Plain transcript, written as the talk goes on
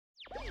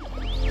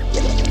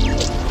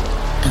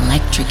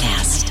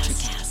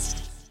Electricast.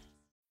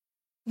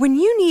 When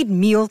you need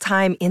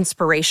mealtime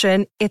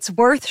inspiration, it's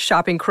worth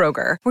shopping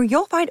Kroger, where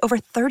you'll find over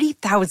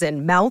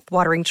 30,000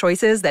 mouth-watering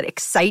choices that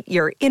excite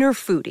your inner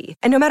foodie.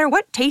 And no matter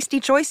what tasty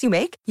choice you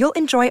make, you'll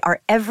enjoy our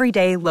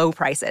everyday low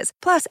prices,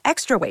 plus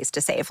extra ways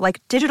to save,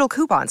 like digital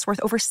coupons worth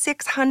over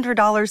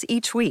 $600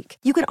 each week.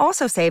 You can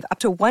also save up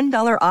to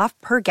 $1 off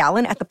per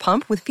gallon at the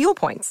pump with fuel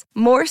points.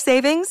 More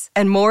savings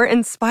and more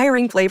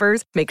inspiring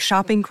flavors make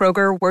shopping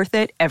Kroger worth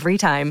it every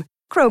time.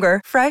 Kroger,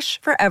 fresh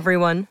for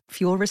everyone.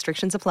 Fuel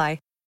restrictions apply.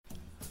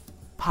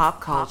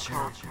 Pop culture,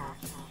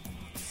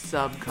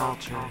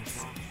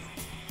 subcultures,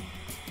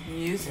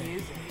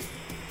 music,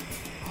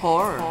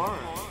 horror,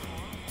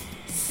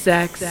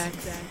 sex,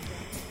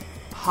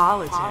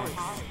 politics,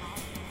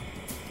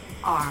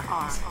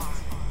 art,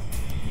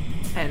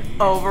 and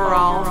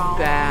overall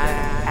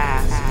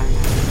badass.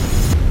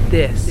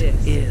 This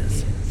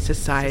is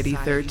Society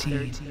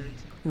 13,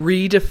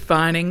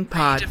 redefining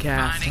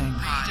podcasting.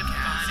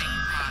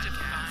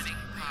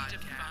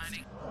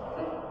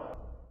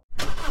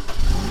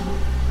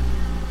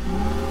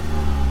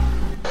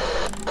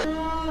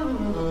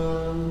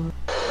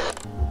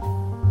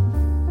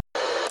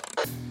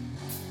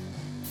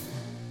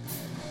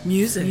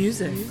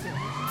 Music.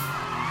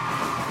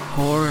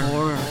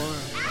 Horror.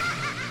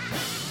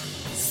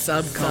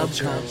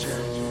 Subculture.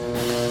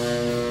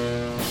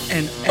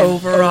 And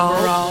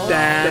overall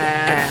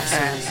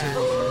badasses.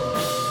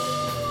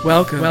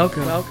 Welcome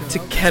to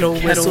Kettle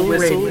Whistle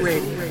Radio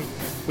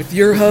with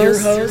your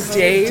hosts,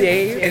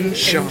 Dave and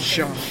Sean.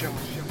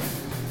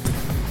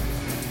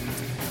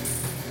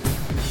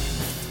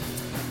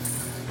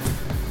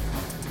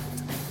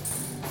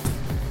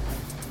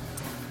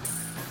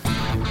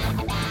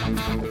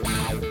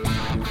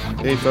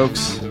 Hey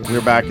folks, we're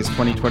back. It's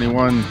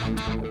 2021. You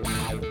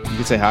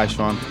can say hi,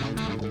 Sean.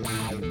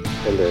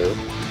 Hello.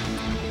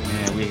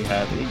 And we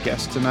have a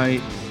guest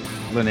tonight,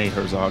 Lene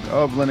Herzog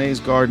of Lene's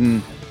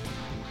Garden.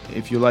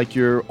 If you like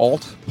your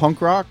alt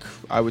punk rock,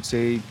 I would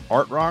say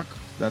art rock.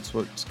 That's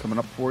what's coming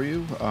up for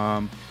you.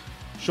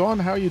 Sean,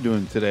 how are you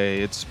doing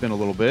today? It's been a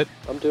little bit.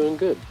 I'm doing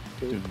good.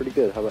 Doing pretty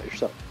good. How about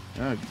yourself?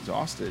 Yeah,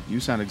 exhausted. You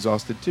sound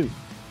exhausted too.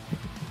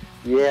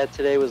 Yeah,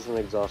 today was an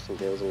exhausting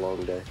day. It was a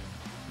long day.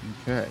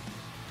 Okay.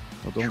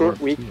 Well, don't short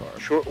work week, too hard.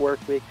 short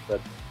work week,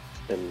 but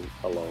it's been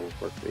a long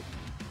work week.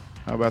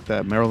 How about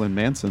that Marilyn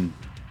Manson?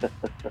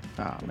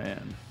 Ah,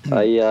 man.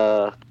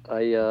 No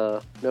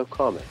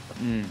comment.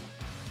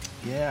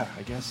 Yeah,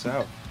 I guess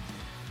so.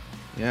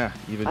 Yeah,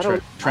 even I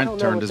don't Trent know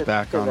turned what his to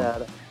back think on of him.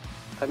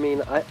 that. I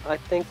mean, I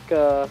think,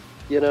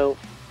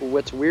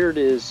 what's weird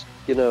is,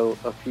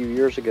 a few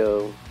years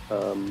ago,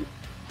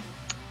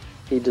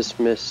 he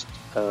dismissed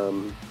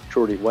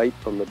Jordy White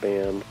from the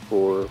band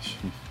for,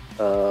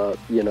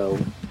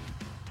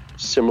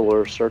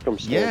 similar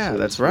circumstances. Yeah,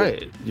 that's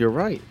right. You're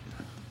right.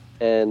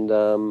 And,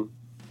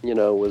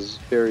 was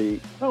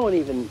very,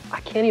 I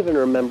can't even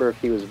remember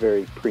if he was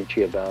very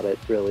preachy about it,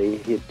 really.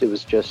 It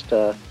was just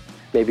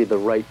maybe the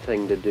right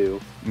thing to do.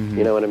 Mm-hmm.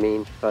 You know what I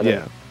mean?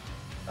 Yeah.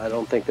 I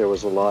don't think there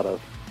was a lot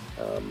of,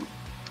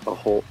 a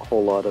whole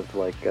lot of,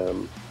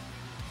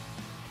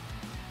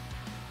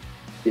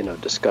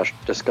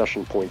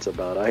 discussion points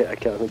about it. I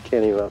can't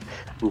even,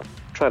 I'm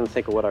trying to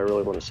think of what I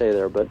really want to say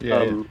there, but...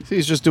 Yeah.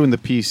 He's just doing the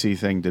PC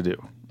thing to do.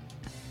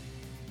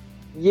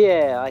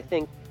 Yeah, I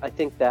think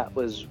that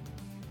was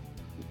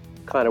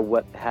kind of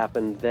what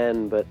happened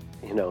then, but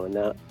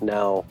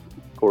now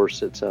of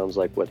course it sounds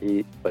like what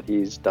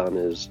he's done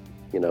is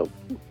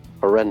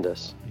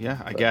horrendous. Yeah,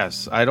 I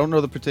guess I don't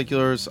know the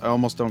particulars. I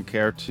almost don't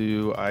care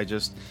to.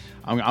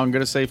 I'm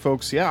gonna say,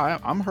 folks, yeah,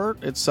 I'm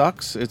hurt. It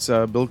sucks. It's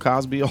Bill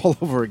Cosby all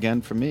over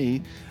again for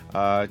me.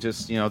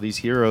 These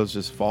heroes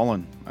just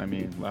falling. I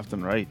mean, left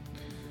and right.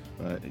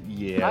 But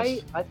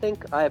yes, I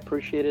think I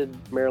appreciated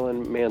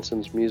Marilyn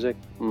Manson's music,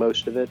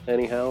 most of it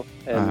anyhow,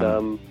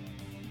 and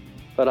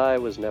but I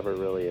was never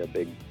really a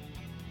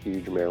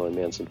huge Marilyn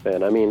Manson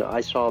fan. I mean,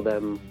 I saw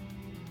them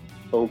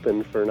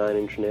open for Nine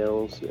Inch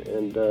Nails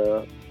and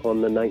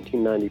on the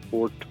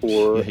 1994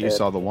 tour. Yeah, you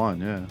saw the one,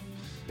 yeah,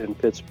 in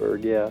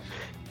Pittsburgh, yeah,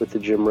 with the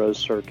Jim Rose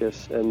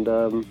Circus, and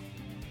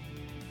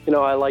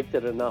I liked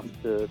it enough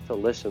to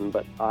listen,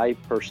 but I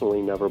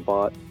personally never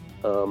bought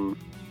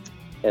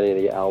any of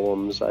the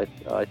albums. I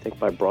think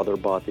my brother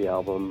bought the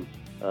album.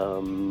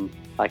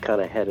 I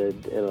kind of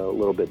headed in a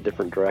little bit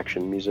different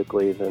direction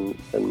musically than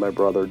my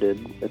brother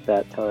did at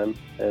that time,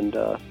 and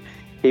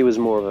he was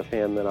more of a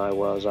fan than I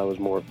was. I was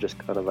more of just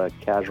kind of a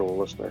casual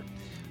listener.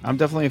 I'm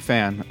definitely a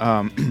fan.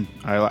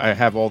 I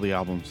have all the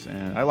albums,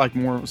 and I like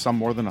some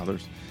more than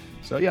others.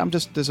 So yeah, I'm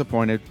just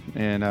disappointed,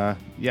 and I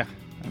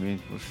mean,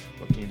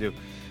 what can you do?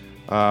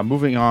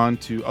 Moving on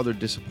to other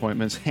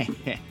disappointments.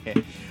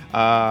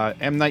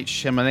 M. Night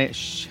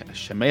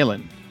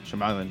Shyamalan.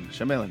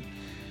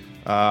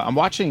 I'm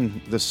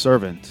watching The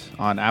Servant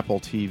on Apple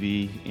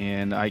TV,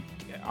 and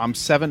I'm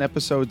 7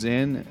 episodes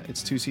in.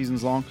 It's 2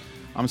 seasons long.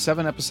 I'm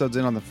 7 episodes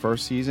in on the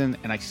first season,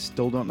 and I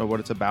still don't know what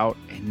it's about,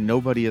 and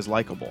nobody is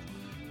likable.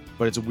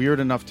 But it's weird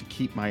enough to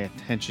keep my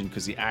attention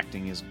because the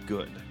acting is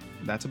good.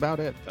 That's about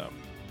it, though.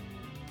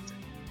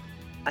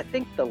 I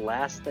think the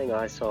last thing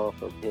I saw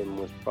from him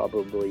was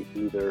probably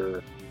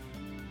either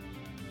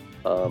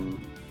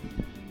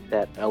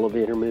that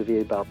elevator movie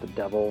about the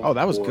devil. Oh,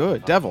 that was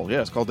good. Devil.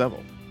 Yeah, it's called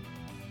Devil.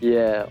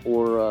 Yeah,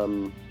 or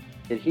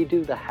did he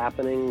do The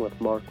Happening with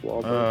Mark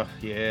Wahlberg?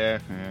 Yeah,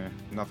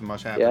 nothing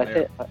much happened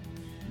there.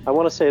 I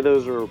want to say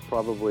those are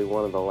probably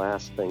one of the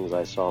last things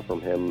I saw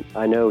from him.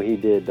 I know he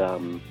did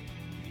a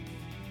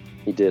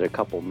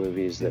couple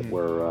movies that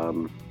were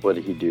what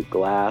did he do?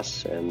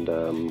 Glass and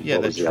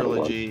the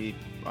trilogy.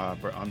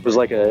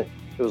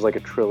 It was like a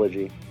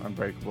trilogy.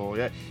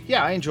 Unbreakable.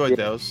 Yeah, I enjoyed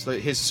those.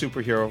 His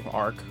superhero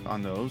arc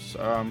on those.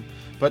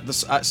 But the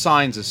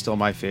Signs is still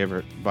my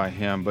favorite by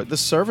him. But the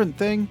Servant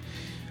thing,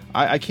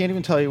 I can't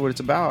even tell you what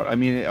it's about. I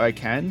mean, I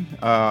can.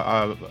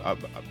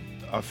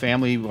 A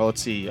family, well,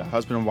 let's see, a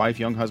husband and wife,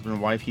 young husband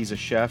and wife. He's a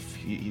chef.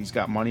 He's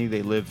got money.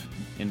 They live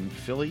in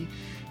Philly.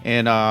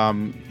 And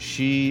let's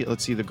see,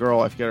 the girl,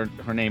 I forget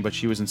her name, but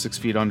she was in 6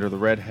 Feet Under, the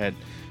redhead.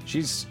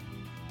 She's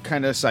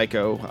kind of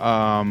psycho.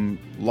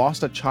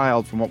 Lost a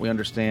child, from what we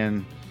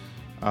understand,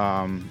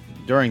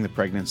 during the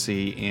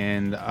pregnancy.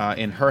 And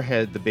in her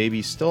head, the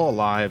baby's still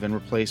alive and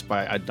replaced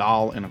by a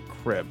doll in a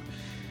crib.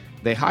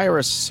 They hire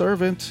a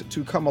servant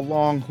to come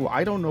along who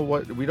we don't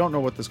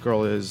know what this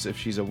girl is, if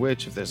she's a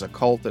witch, if there's a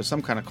cult, there's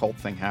some kind of cult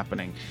thing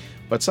happening.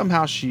 But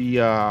somehow she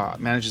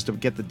manages to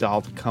get the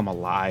doll to come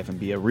alive and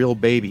be a real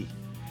baby.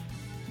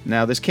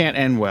 Now, this can't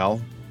end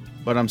well,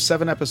 but I'm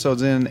 7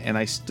 episodes in and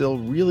I still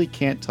really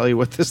can't tell you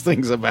what this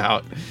thing's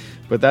about.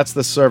 But that's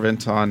The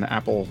Servant on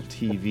Apple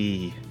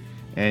TV.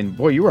 And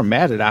boy, you were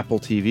mad at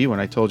Apple TV when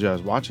I told you I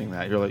was watching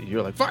that.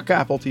 You're like, fuck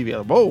Apple TV.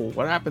 Like, whoa,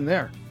 what happened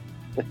there?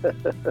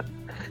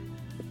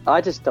 I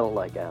just don't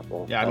like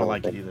Apple. Yeah, I don't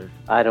like it either.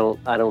 I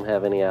don't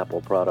have any Apple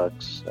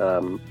products.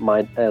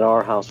 At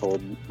our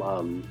household,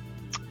 our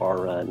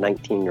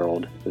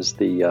 19-year-old is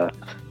the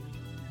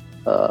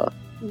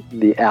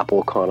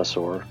Apple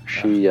connoisseur.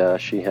 She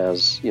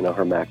has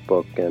her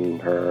MacBook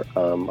and her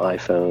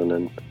iPhone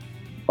and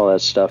all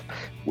that stuff.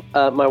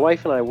 My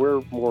wife and I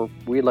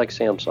we like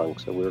Samsung,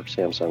 so we're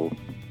Samsung.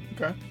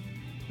 Okay,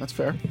 that's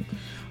fair.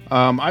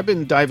 I've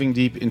been diving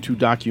deep into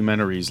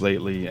documentaries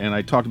lately, and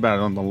I talked about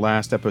it on the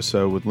last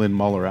episode with Lynn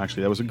Muller.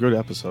 Actually, that was a good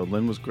episode.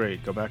 Lynn was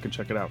great. Go back and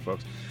check it out,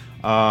 folks.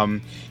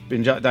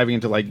 Been diving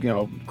into the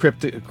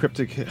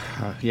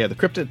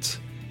cryptids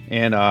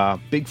and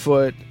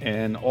Bigfoot,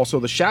 and also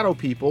the Shadow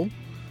People.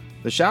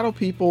 The Shadow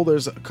People.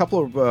 There's a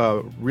couple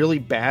of really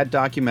bad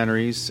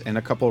documentaries and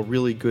a couple of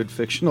really good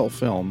fictional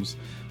films,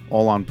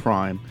 all on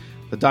Prime.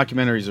 The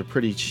documentaries are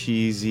pretty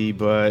cheesy,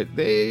 but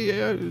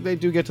they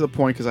do get to the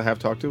point, because I have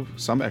talked to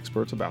some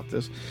experts about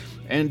this.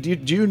 And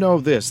do you know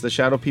this? The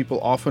Shadow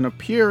People often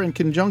appear in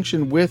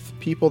conjunction with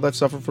people that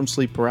suffer from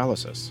sleep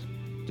paralysis.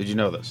 Did you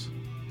know this?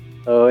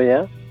 Oh,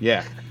 yeah?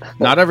 Yeah.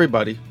 Not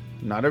everybody,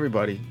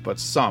 but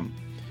some.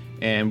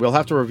 And we'll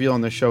have to reveal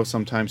on the show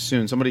sometime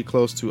soon. Somebody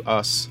close to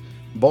us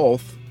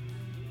both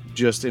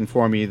just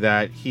informed me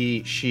that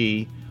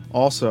she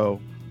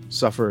also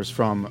suffers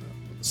from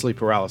sleep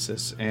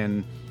paralysis.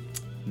 And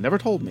never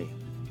told me,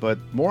 but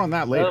more on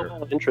that later.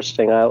 Oh,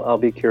 interesting. I'll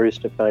be curious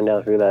to find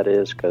out who that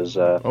is, because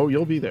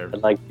you'll be there.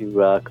 I'd like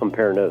to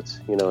compare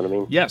notes. You know what I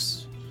mean?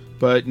 Yes,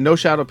 but no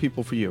Shadow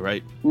People for you,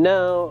 right?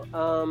 No,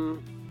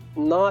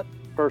 not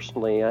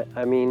personally.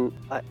 The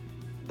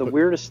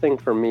weirdest thing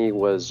for me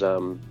was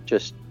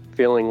just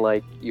feeling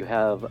like you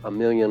have a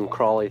million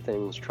crawly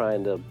things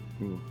trying to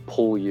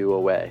pull you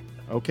away.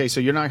 Okay, so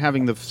you're not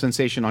having the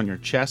sensation on your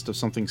chest of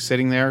something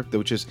sitting there,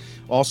 which is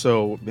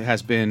also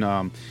has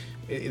been.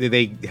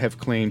 They have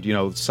claimed,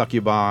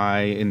 succubi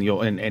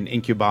and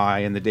incubi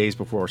in the days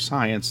before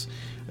science.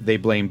 They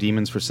blame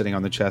demons for sitting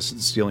on the chest and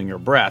stealing your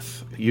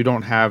breath. You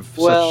don't have.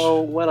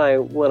 Well, when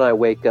I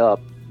wake up,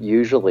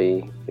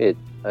 usually it,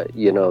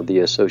 the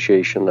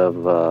association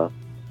of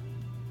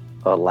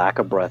a lack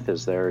of breath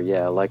is there.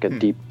 Yeah, like a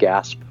deep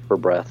gasp for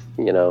breath.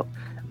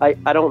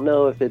 I don't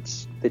know if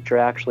it's that you're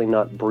actually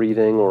not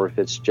breathing, or if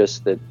it's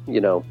just that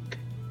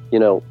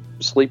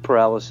sleep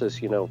paralysis.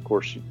 Of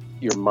course,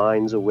 your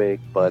mind's awake,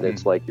 but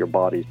it's like your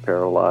body's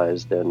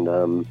paralyzed.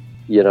 And,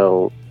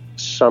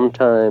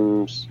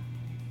 sometimes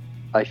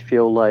I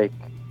feel like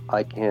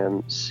I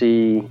can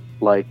see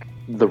like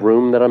the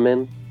room that I'm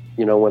in,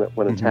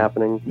 when it's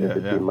happening. Yeah,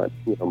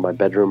 it be my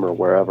bedroom or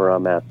wherever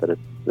I'm at that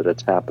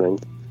it's happening.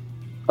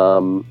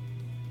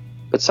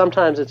 But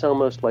sometimes it's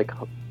almost like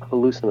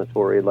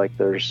hallucinatory, like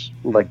there's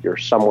like you're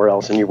somewhere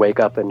else and you wake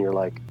up and you're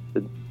like,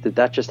 did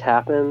that just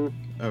happen?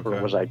 Okay.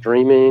 Or was I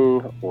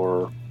dreaming?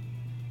 Or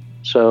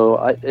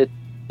so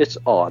it's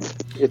odd.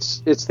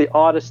 It's the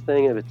oddest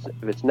thing. If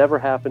it's never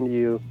happened to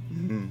you,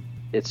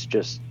 it's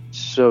just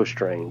so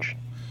strange.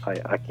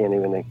 I can't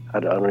even. I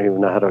don't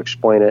even know how to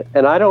explain it.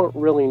 And I don't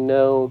really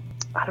know.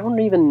 I don't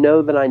even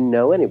know that I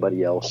know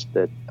anybody else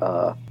that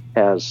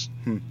has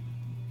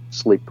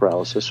sleep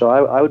paralysis. So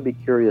I would be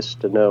curious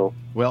to know.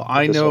 Well,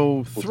 I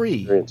know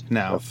three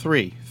now.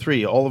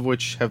 Three, all of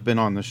which have been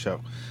on the show.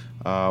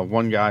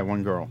 One guy,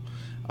 one girl.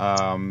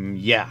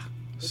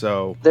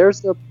 So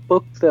there's a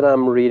book that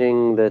I'm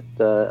reading that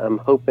I'm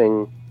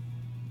hoping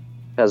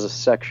has a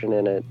section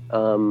in it.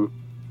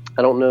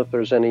 I don't know if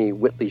there's any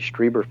Whitley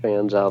Strieber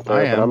fans out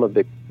there, but I'm a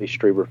big Whitley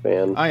Strieber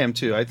fan. I am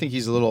too. I think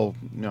he's a little,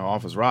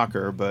 off his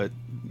rocker, but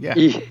yeah.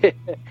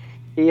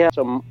 He has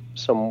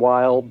some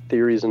wild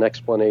theories and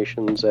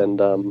explanations, and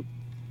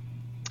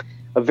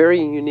a very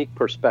unique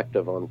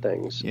perspective on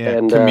things. Yeah,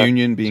 and,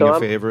 Communion being a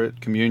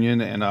favorite.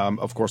 Communion, and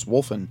of course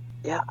Wolfen.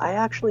 Yeah, I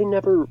actually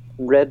never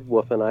read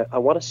Wolfen. I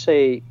want to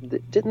say,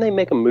 didn't they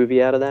make a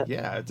movie out of that?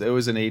 Yeah, it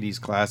was an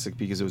 80s classic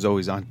because it was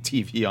always on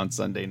TV on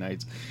Sunday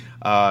nights.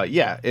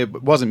 Yeah,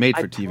 it wasn't made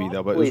for TV,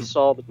 though. But I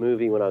saw the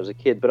movie when I was a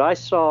kid, but I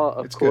saw,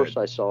 of course,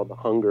 I saw The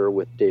Hunger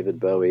with David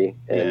Bowie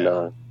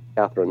and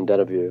Catherine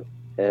Deneuve.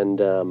 And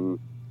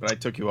but I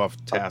took you off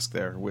task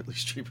there, Whitley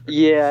Strieber.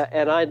 Yeah,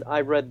 and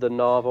I read the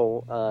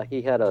novel.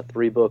 He had a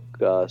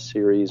 3-book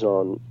series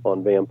on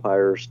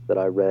vampires that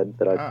I read.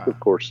 Of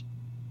course,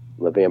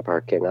 I'm the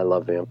Vampire King. I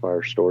love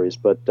vampire stories.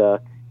 But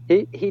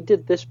he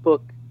did this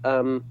book.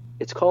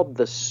 It's called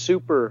The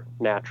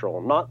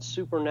Supernatural, not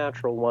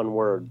supernatural, one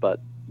word, but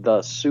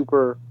The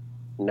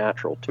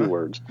Supernatural, 2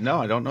 words. No,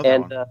 I don't know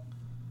that one.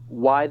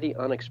 Why the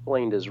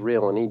Unexplained is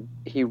Real, and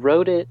he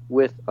wrote it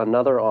with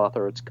another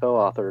author. It's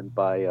co-authored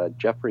by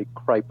Jeffrey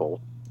Kripal.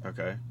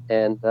 Okay.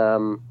 And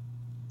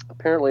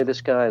apparently,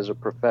 this guy is a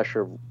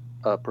professor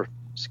of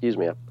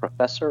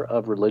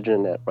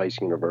religion at Rice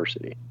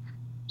University.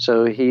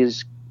 So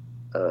he's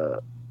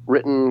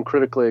written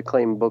critically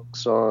acclaimed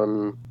books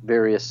on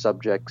various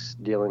subjects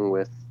dealing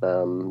with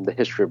the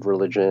history of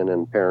religion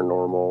and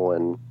paranormal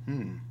and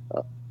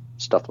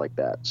stuff like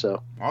that.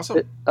 So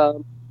awesome.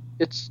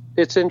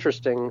 It's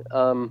interesting.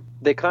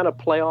 They kind of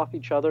play off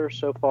each other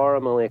so far.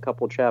 I'm only a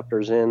couple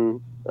chapters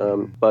in,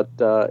 but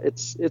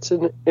it's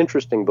an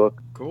interesting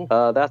book. Cool.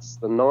 That's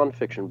the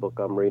nonfiction book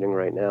I'm reading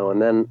right now,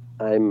 and then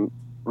I'm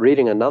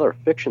reading another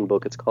fiction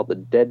book. It's called The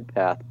Dead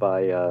Path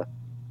by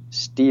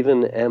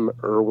Stephen M.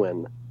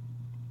 Irwin,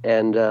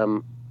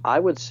 and I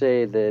would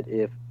say that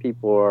if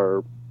people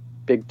are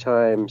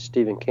big-time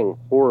Stephen King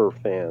horror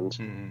fans,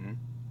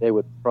 they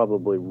would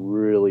probably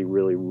really,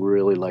 really,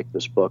 really like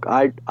this book.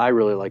 I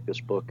really like this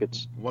book.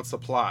 What's the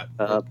plot?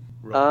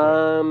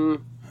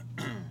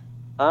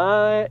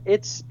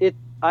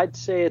 I'd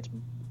say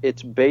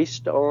it's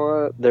based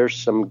on, there's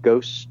some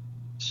ghost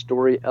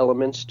story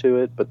elements to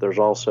it, but there's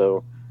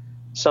also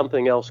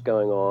something else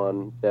going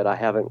on that I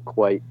haven't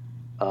quite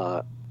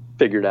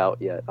figured out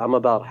yet. I'm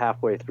about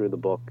halfway through the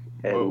book,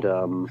 and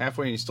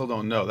halfway and you still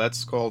don't know.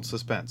 That's called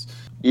suspense.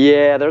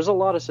 Yeah, there's a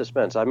lot of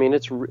suspense. I mean,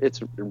 it's a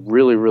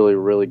really, really,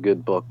 really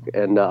good book,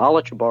 and I'll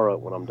let you borrow it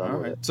when I'm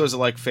done with it. So is it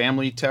like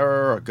family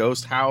terror, or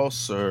ghost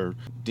house, or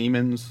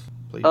demons?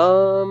 Please.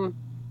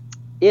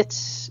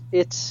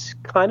 It's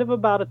kind of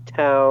about a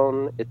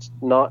town. It's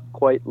not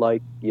quite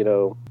like,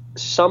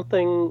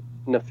 something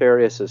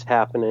nefarious is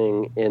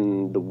happening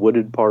in the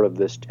wooded part of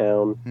this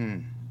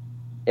town,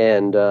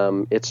 and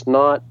it's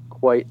not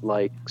quite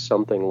like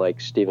something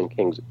like Stephen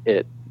King's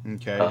It.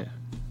 Okay.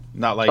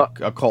 Not like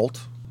a cult?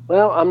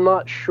 Well, I'm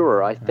not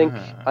sure. I think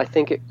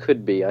it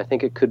could be. I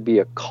think it could be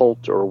a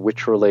cult or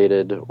witch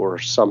related or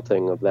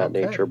something of that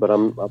nature. But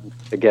I'm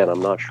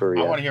not sure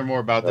yet. I want to hear more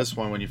about this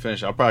one when you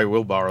finish. I probably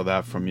will borrow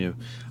that from you.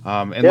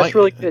 And that's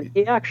really good.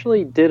 He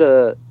actually did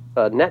a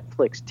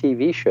Netflix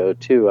TV show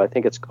too. I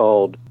think it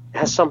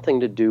has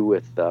something to do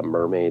with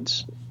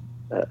mermaids.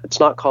 It's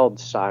not called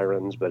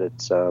Sirens, but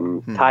it's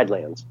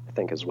Tidelands, I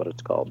think is what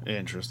it's called.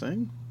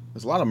 Interesting.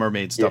 There's a lot of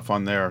mermaid stuff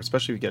on there,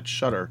 especially if you get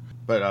Shudder.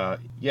 But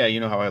you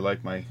know how I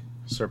like my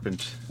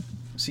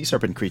sea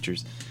serpent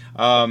creatures.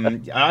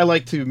 I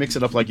like to mix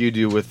it up like you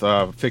do with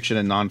fiction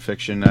and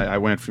nonfiction. I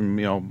went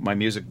from my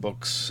music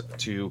books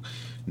to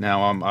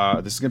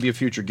now this is going to be a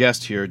future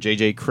guest here,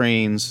 J.J.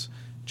 Crane's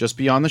Just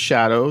Beyond the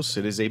Shadows.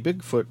 It is a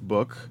Bigfoot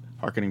book,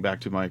 harkening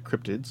back to my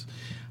cryptids.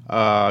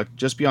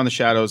 Just Beyond the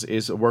Shadows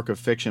is a work of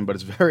fiction,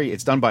 but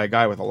it's done by a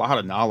guy with a lot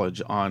of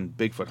knowledge on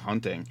Bigfoot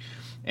hunting.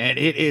 And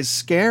it is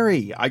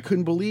scary. I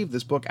couldn't believe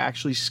this book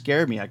actually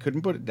scared me. I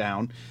couldn't put it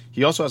down.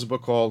 He also has a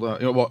book called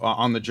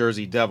On the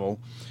Jersey Devil.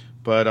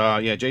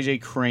 But J.J.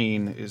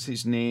 Crane is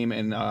his name.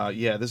 And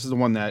this is the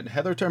one that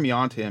Heather turned me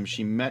on to him.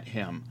 She met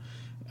him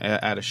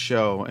at a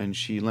show, and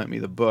she lent me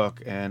the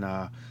book. And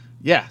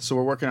so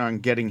we're working on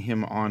getting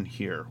him on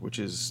here,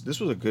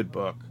 this was a good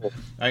book.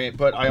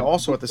 But I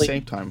also at the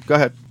same time, go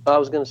ahead. I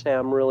was going to say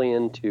I'm really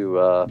into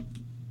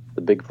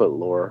the Bigfoot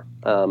lore.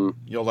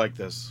 You'll like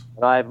this.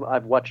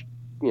 I've watched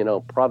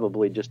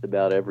probably just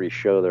about every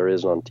show there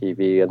is on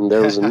TV, and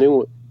there was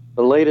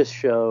the latest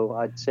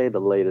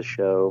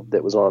show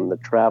that was on the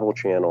Travel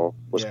Channel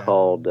was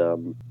called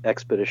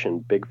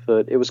Expedition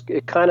Bigfoot.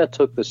 It kind of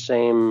took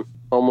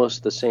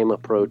almost the same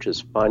approach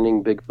as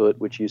Finding Bigfoot,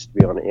 which used to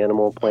be on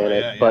Animal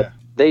Planet, but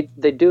they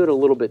do it a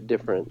little bit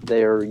different.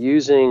 They're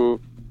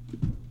using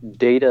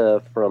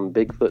data from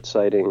Bigfoot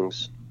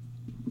sightings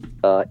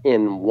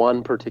in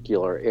one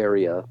particular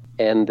area,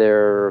 and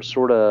they're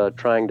sort of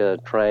trying to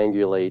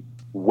triangulate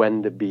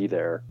when to be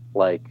there.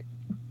 Like,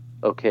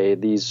 okay,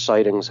 these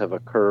sightings have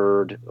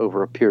occurred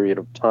over a period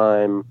of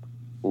time.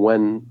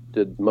 when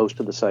did most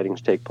of the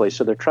sightings take place.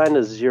 So they're trying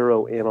to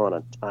zero in on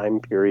a time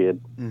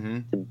period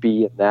to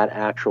be in that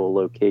actual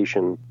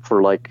location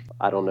for, like,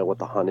 I don't know what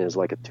the hunt is,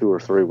 like a 2 or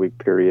 3 week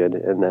period,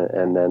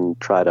 and then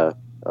try to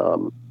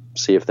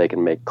see if they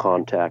can make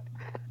contact.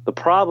 The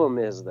problem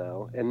is,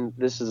 though, and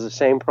this is the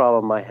same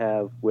problem I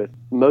have with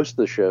most of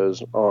the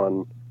shows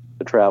on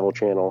the Travel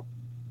Channel,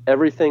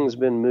 everything's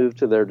been moved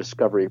to their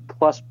Discovery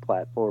Plus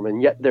platform,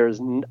 and yet there's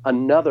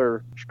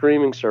another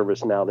streaming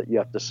service now that you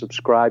have to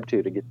subscribe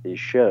to get these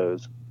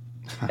shows.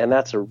 And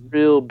that's a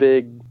real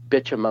big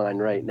bitch of mine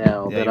right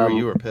now that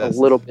you were pissed. a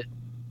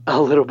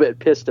little bit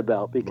pissed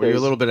about. Because, were you a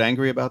little bit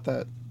angry about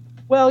that?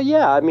 Well,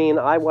 yeah. I mean,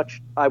 I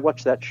watched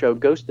that show,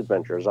 Ghost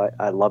Adventures.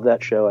 I love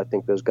that show. I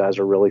think those guys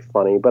are really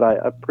funny, but I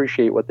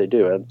appreciate what they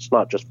do. It's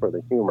not just for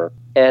the humor.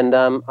 And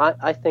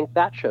I think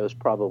that show's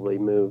probably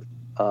moved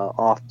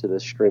off to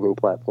this streaming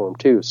platform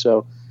too.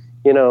 So,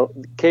 you know,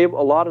 a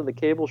lot of the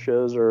cable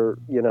shows are,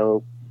 you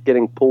know,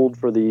 getting pulled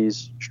for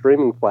these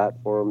streaming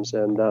platforms,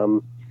 and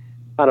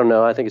I don't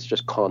know. I think it's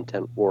just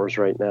content wars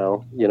right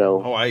now. You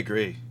know. Oh, I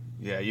agree.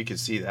 Yeah, you can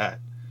see that.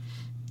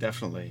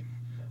 Definitely.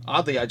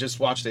 Oddly, I just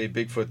watched a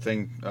Bigfoot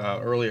thing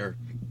earlier.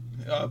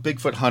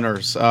 Bigfoot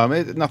Hunters.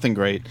 Nothing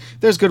great.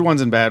 There's good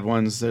ones and bad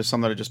ones. There's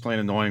some that are just plain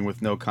annoying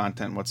with no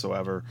content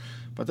whatsoever.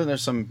 But then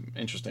there's some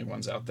interesting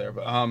ones out there.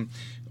 But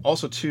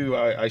also, too,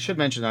 I should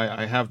mention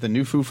I have the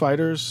new Foo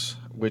Fighters,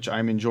 which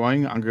I'm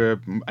enjoying.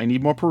 I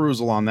need more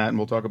perusal on that, and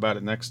we'll talk about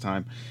it next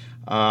time.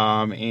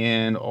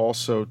 And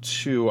also,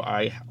 too,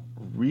 I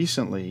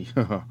recently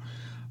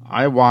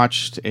I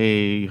watched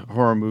a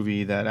horror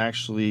movie that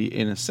actually,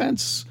 in a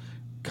sense,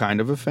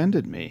 kind of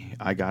offended me.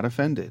 I got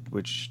offended,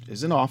 which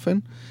isn't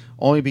often,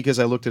 only because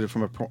I looked at it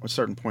from a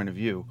certain point of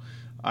view.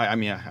 I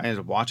ended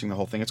up watching the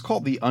whole thing. It's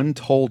called The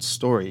Untold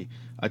Story,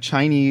 a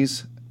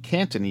Chinese,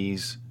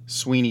 Cantonese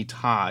Sweeney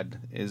Todd.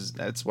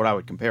 That's what I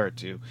would compare it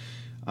to,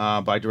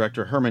 by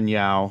director Herman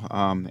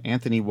Yao.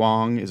 Anthony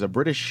Wong is a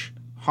British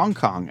Hong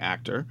Kong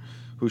actor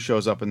who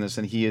shows up in this,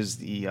 and he is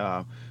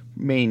the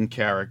main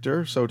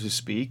character, so to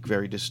speak.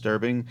 Very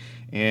disturbing.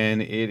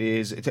 And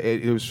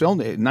it was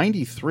filmed in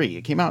 93.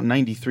 It came out in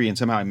 93, and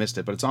somehow I missed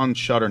it, but it's on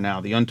Shudder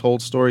now. The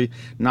Untold Story,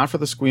 not for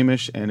the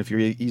squeamish, and if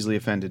you're easily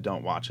offended,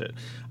 don't watch it.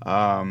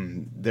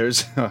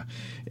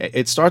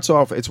 It starts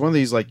off, it's one of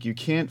these, like, you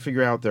can't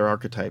figure out their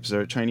archetypes.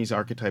 They're Chinese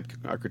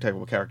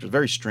archetypal characters,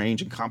 very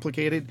strange and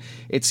complicated.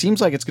 It seems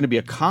like it's going to be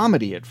a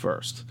comedy at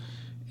first,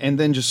 and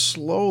then just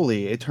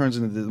slowly it turns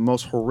into the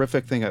most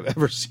horrific thing I've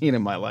ever seen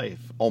in my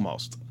life.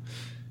 Almost.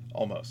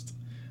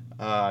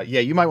 Yeah,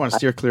 you might want to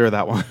steer clear of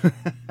that one.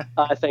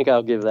 I think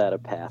I'll give that a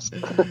pass.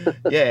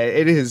 Yeah,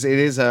 it is. It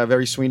is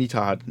very Sweeney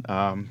Todd,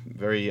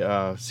 very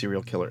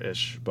serial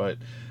killer-ish, but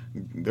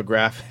the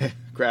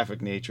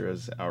graphic nature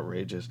is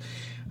outrageous.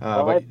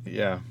 I've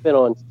been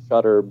on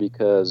Shudder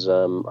because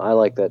I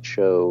like that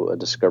show, A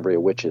Discovery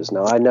of Witches.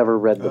 Now, I never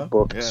read the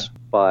books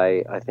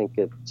by, I think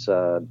it's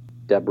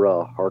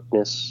Deborah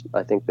Harkness,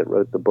 I think, that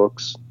wrote the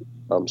books.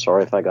 I'm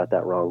sorry if I got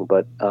that wrong,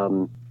 but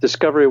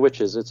Discovery of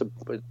Witches,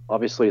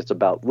 obviously it's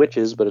about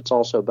witches, but it's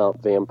also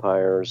about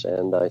vampires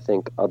and I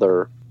think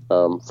other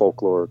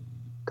folklore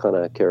kind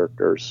of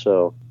characters.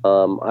 So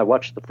I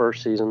watched the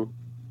first season,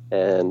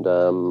 and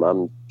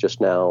I'm just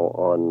now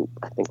on,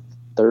 I think,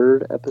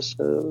 third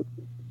episode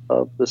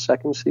of the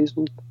second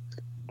season,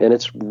 and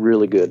it's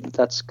really good.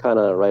 That's kind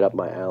of right up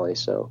my alley,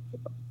 so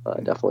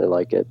I definitely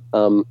like it.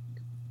 You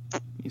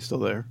still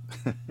there?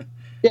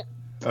 Yeah.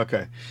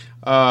 Okay.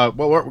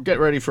 Well, we're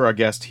getting ready for our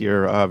guest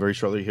here very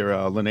shortly here,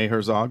 Lene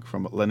Herzog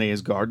from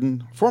Lene's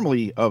Garden,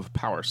 formerly of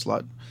Power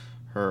Slut,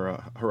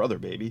 her other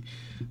baby.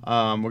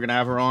 We're going to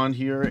have her on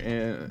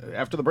here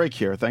after the break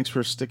here. Thanks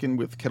for sticking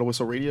with Kettle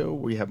Whistle Radio.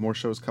 We have more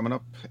shows coming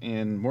up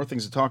and more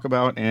things to talk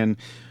about, and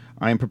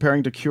I am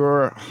preparing to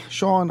cure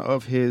Sean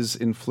of his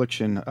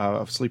infliction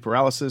of sleep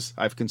paralysis.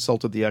 I've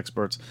consulted the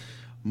experts.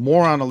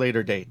 More on a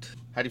later date.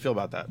 How do you feel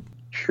about that?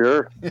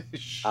 Sure.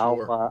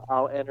 Sure.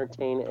 I'll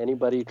entertain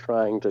anybody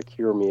trying to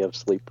cure me of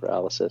sleep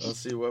paralysis. Let's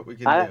see what we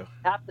can do.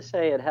 I have to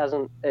say it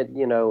hasn't.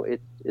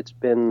 It's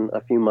been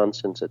a few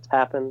months since it's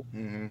happened.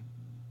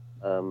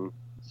 Mm-hmm.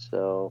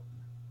 So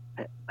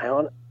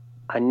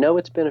I know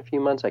it's been a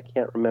few months. I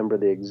can't remember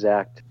the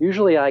exact.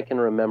 Usually I can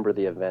remember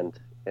the event,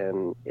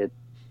 and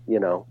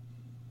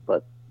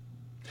but.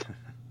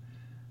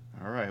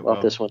 All right. Well,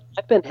 this one,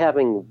 I've been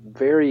having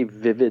very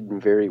vivid and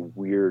very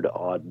weird,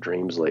 odd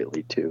dreams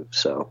lately too.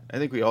 So I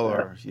think we all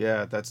are.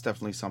 Yeah, that's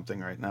definitely something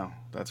right now.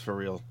 That's for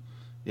real.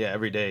 Yeah,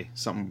 every day,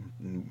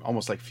 something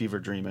almost like fever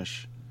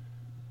dreamish.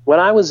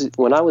 When I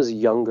was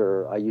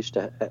younger, I used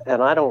to,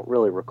 and I don't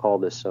really recall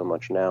this so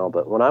much now,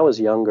 but when I was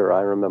younger,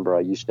 I remember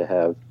I used to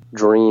have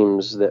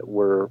dreams that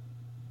were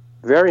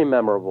very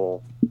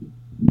memorable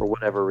for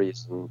whatever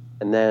reason,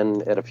 and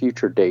then at a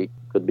future date,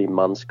 could be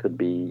months, could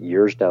be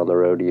years down the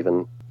road,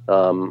 even.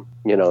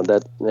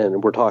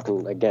 And we're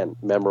talking, again,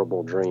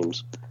 memorable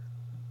dreams.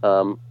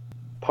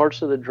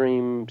 Parts of the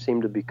dream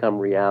seem to become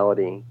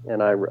reality,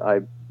 and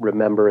I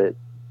remember it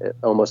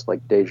almost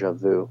like deja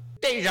vu.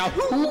 Deja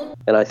vu.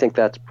 And I think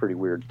that's pretty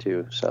weird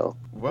too. So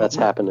that's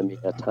happened to me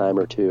a time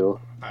or two.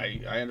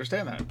 I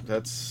understand that.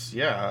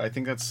 I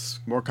think that's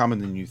more common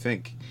than you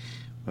think.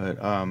 But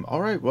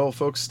all right, well,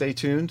 folks, stay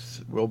tuned.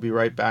 We'll be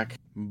right back.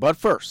 But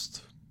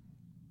first,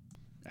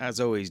 as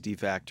always,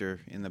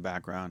 D-Factor in the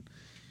background.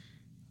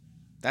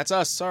 That's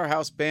us, our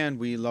house band.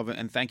 We love it,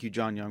 and thank you,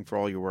 John Young, for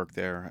all your work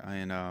there.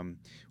 And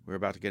we're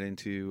about to get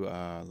into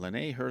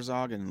Lene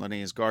Herzog and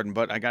Lenea's Garden.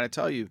 But I got to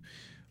tell you,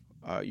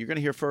 you're going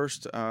to hear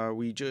first. I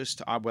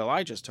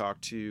just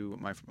talked to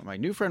my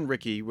new friend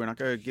Ricky. We're not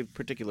going to give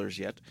particulars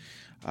yet.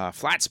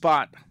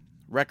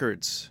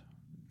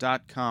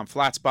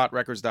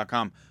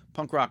 Flatspotrecords.com,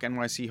 punk rock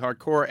NYC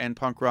hardcore and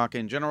punk rock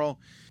in general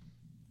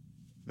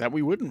that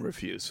we wouldn't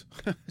refuse.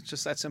 It's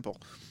just that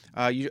simple.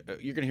 You're going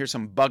to hear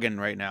some Buggin'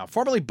 right now,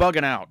 formerly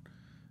Buggin' Out,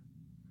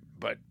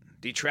 but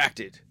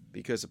detracted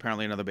because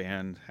apparently another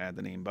band had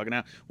the name Buggin'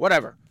 Out.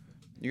 Whatever.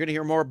 You're going to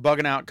hear more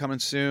Buggin' Out coming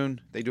soon.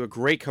 They do a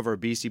great cover of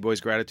Beastie Boys'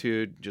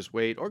 Gratitude. Just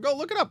wait. Or go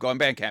look it up. Go on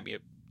Bandcamp, you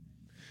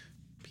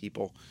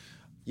people.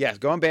 Yes,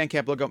 go on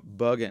Bandcamp, look up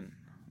Buggin'.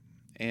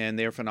 And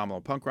they're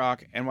phenomenal. Punk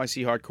rock,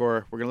 NYC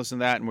hardcore. We're going to listen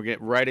to that, and we'll get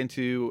right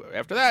into,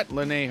 after that,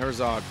 Lene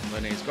Herzog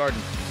from Lene's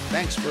Garden.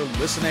 Thanks for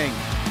listening.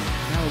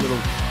 Now a little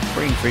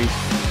brain freeze.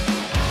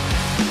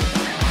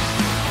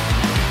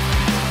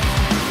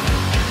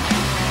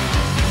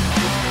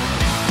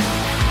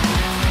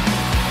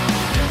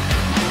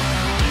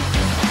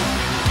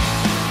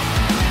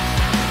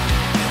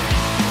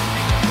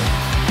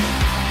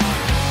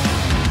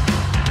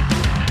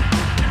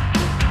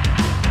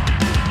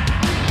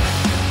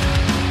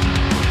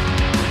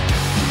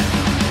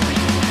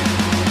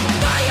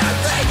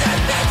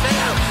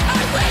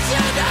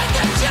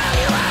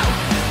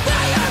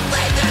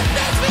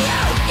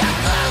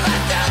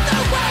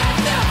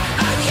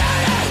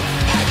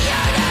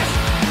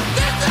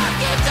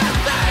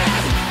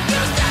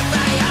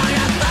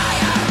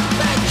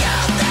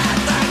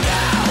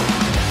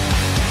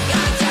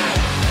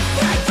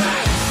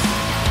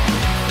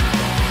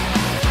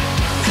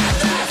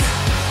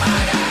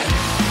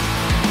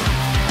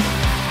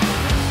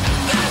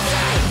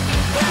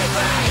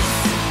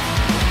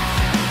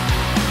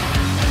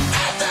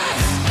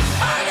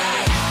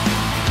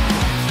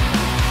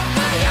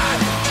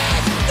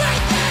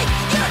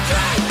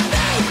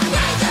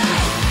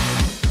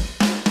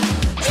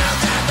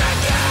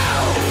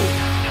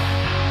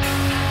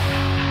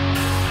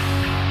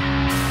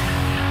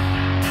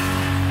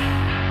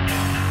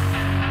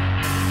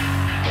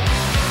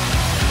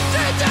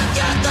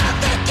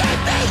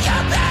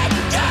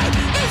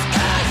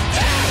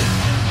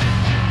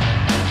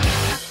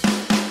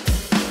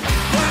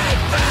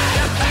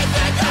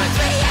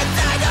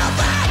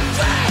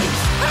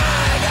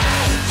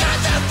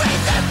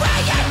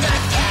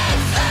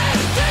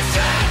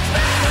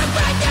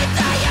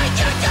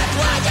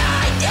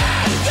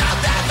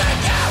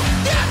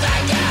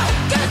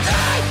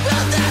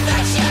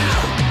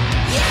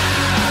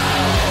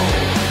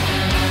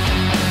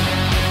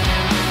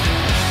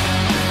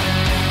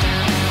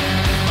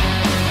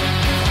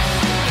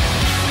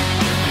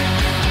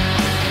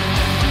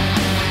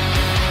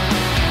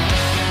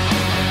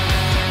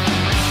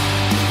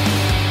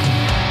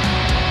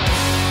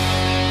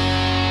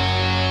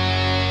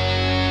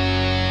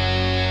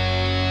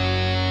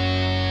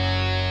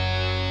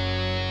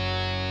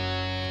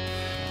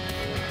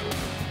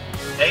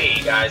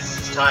 Hey guys,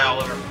 this is Ty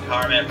Oliver from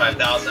Powerman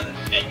 5000,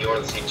 and you're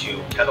listening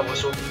to Kettle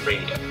Whistle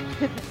Radio.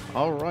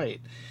 All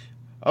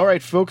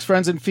right, folks,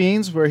 friends, and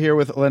fiends. We're here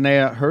with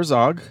Lenea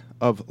Herzog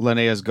of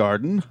Lenea's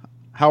Garden.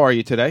 How are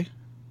you today?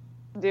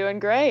 Doing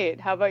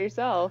great. How about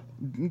yourself?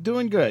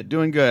 Doing good.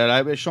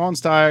 Sean's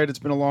tired. It's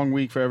been a long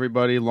week for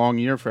everybody, long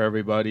year for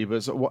everybody.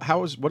 But so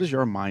what is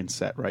your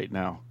mindset right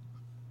now?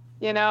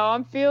 You know,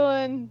 I'm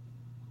feeling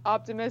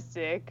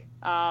optimistic.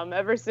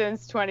 Ever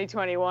since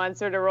 2021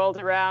 sort of rolled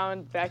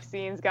around,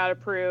 vaccines got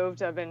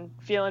approved, I've been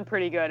feeling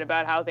pretty good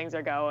about how things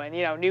are going.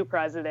 You know, new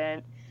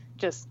president,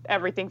 just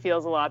everything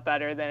feels a lot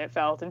better than it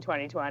felt in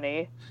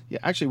 2020. Yeah,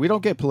 actually, we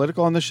don't get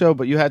political on the show,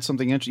 but you had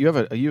something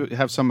interesting. You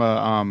have some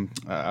I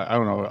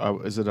don't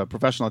know, is it a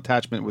professional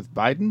attachment with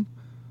Biden?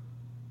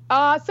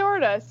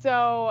 Sorta.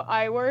 So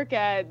I work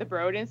at the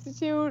Broad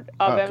Institute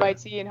of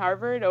MIT and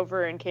Harvard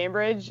over in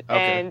Cambridge.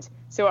 Okay. And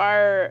so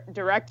our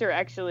director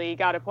actually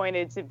got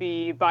appointed to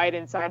be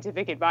Biden's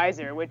scientific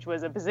advisor, which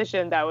was a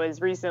position that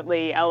was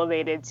recently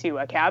elevated to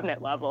a cabinet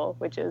level,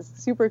 which is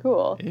super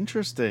cool.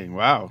 Interesting.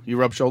 Wow. You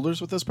rub shoulders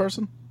with this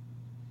person?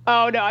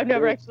 Oh, no, I've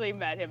never actually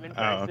met him in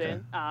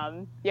person. Oh,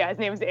 okay. Yeah, his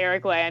name is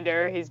Eric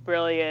Lander. He's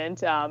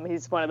brilliant.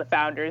 He's one of the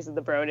founders of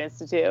the Broad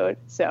Institute.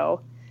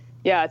 So,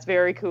 yeah, it's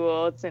very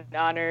cool. It's an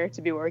honor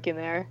to be working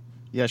there.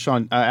 Yeah,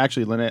 Sean,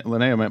 actually,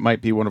 Lenea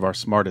might be one of our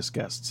smartest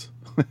guests.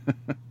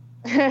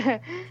 I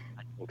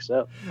think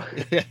so.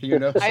 Yeah, you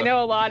know. I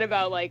know a lot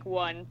about, like,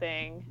 one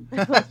thing.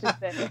 Let's just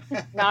say.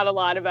 Not a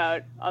lot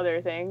about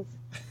other things.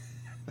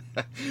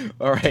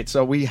 All right,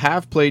 so we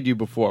have played you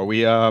before.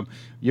 We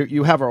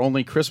you have our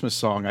only Christmas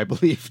song, I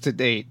believe, to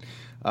date,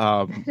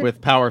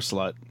 with Power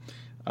Slut.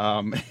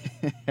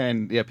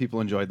 And yeah, people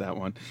enjoyed that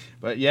one.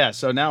 But yeah,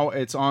 so now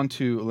it's on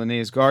to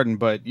Linnaeus Garden.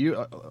 But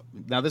you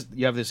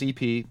you have this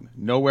EP,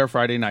 Nowhere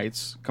Friday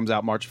Nights, comes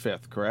out March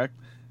 5th, correct?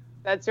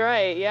 That's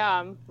right. Yeah,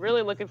 I'm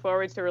really looking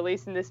forward to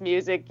releasing this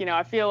music. You know,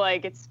 I feel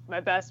like it's my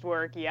best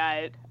work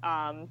yet.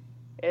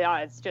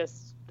 It's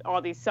just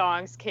all these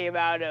songs came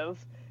out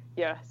of,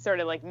 sort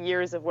of like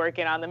years of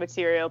working on the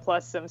material,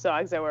 plus some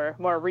songs that were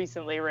more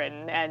recently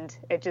written, and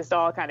it just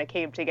all kind of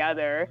came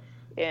together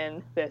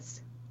in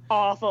this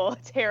awful,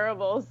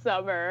 terrible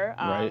summer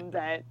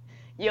that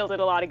yielded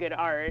a lot of good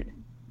art.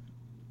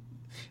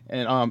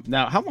 And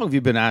now, how long have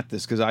you been at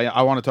this? Because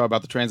I want to talk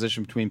about the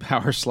transition between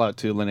Power Slut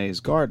to Linnaeus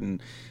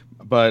Garden,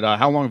 but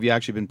how long have you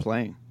actually been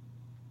playing?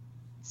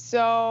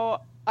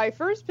 So I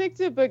first picked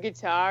up a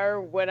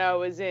guitar when I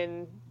was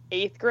in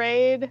 8th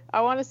grade,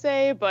 I want to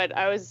say, but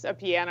I was a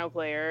piano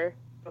player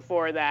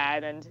before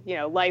that, and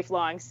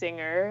lifelong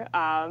singer.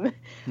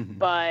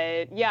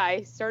 But yeah,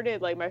 I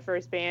started like my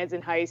first bands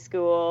in high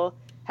school.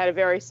 Had a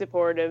very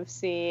supportive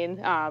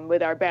scene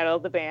with our Battle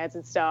of the Bands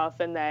and stuff,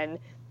 and then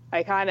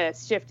I kind of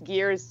shift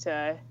gears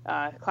to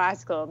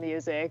classical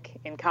music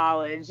in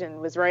college and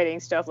was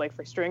writing stuff like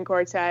for string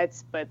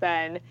quartets, but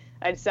then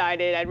I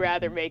decided I'd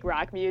rather make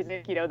rock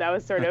music. That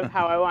was sort of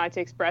how I wanted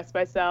to express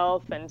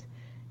myself, and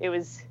it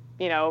was,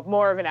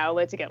 more of an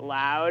outlet to get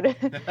loud.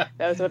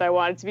 That was what I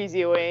wanted to be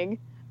doing.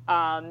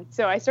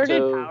 So I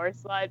started Power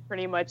Slut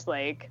pretty much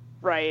like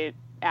right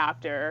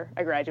after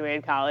I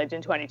graduated college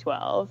in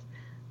 2012.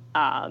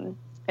 And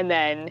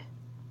then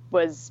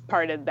was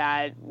part of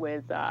that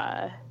with,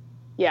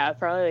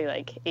 probably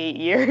like 8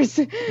 years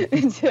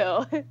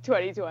until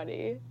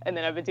 2020. And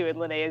then I've been doing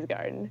Linnaeus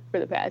Garden for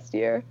the past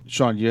year.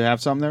 Sean, you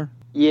have something there?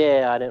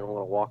 Yeah, I didn't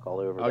want to walk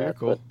all over that. You're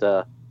cool.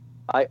 But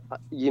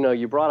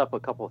you brought up a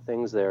couple of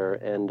things there,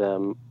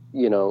 and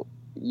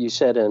you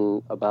said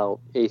in about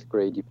 8th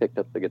grade you picked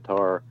up the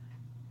guitar.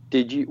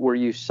 Were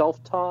you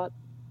self-taught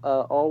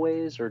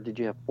always, or did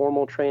you have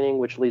formal training?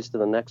 Which leads to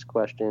the next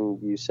question.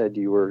 You said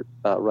you were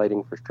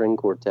writing for string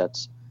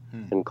quartets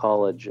in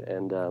college,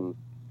 and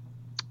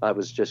I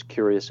was just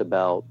curious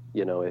about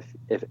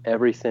if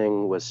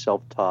everything was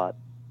self-taught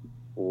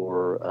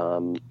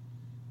or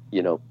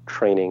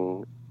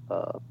training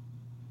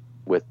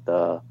with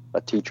a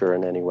teacher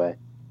in any way.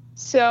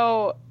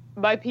 So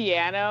my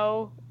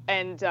piano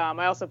and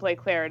I also play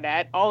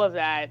clarinet. All of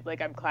that, like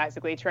I'm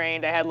classically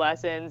trained. I had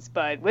lessons,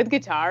 but with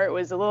guitar, it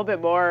was a little bit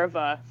more of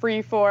a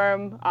free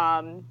form,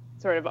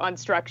 sort of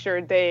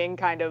unstructured thing,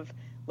 kind of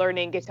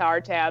learning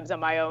guitar tabs on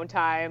my own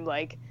time.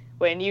 Like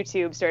when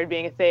YouTube started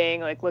being a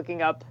thing, like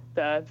looking up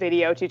the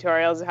video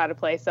tutorials of how to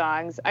play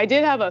songs. I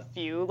did have a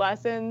few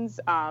lessons,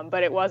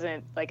 but it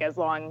wasn't like as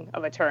long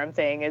of a term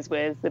thing as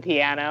with the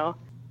piano.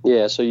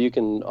 Yeah, so you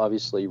can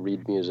obviously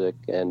read music,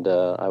 and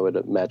I would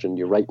imagine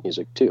you write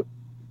music too.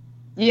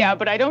 Yeah,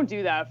 but I don't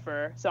do that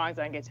for songs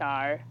on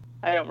guitar.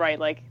 I don't write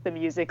like the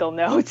musical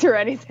notes or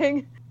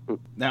anything.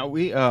 Now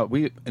we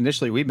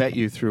initially met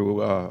you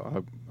through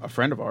a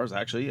friend of ours,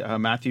 actually,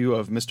 Matthew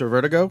of Mr.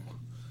 Vertigo.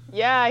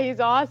 Yeah, he's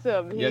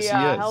awesome. Yes, he is.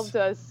 Helped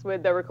us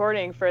with the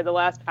recording for the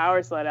last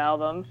Power Slut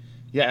album.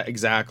 Yeah,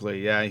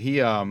 exactly. Yeah,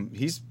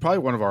 he's probably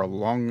one of our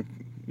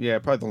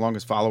probably the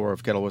longest follower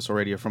of Kettle Whistle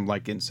Radio from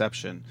like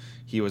inception.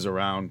 He was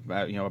around,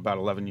 about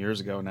 11 years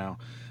ago now.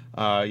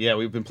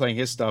 We've been playing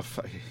his stuff.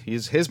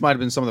 His might have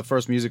been some of the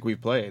first music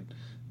we've played.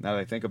 Now that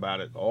I think about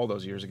it, all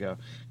those years ago.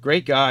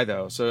 Great guy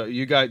though. So do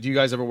you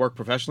guys ever work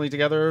professionally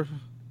together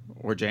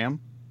or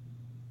jam?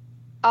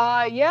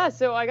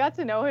 So I got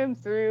to know him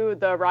through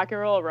the Rock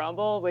and Roll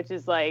Rumble, which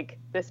is like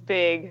this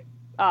big,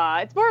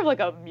 it's more of like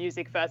a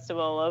music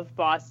festival of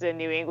Boston,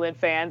 New England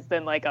fans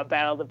than like a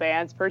Battle of the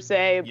Bands per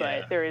se,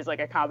 but there is like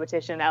a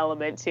competition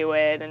element to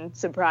it and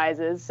some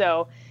prizes.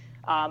 So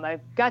I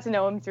got to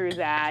know him through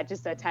that,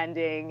 just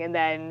attending. And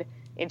then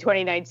in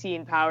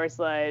 2019, Power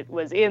Slut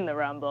was in the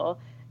Rumble.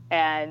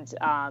 And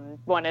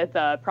one of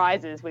the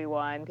prizes we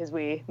won, because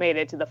we made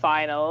it to the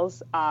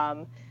finals,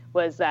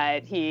 was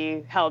that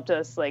he helped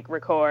us like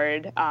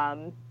record,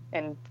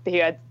 and he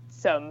had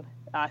some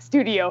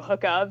studio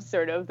hookups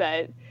sort of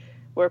that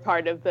were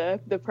part of the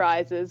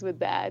prizes with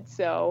that.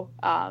 So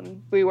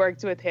we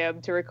worked with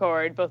him to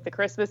record both the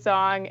Christmas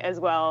song as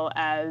well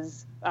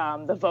as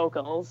the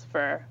vocals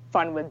for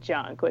Fun with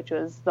Junk, which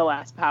was the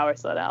last Power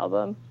Slut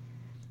album.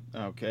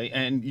 Okay,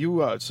 and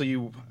you,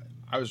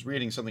 I was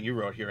reading something you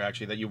wrote here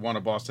actually, that you won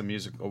a Boston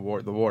Music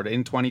Award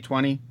in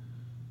 2020.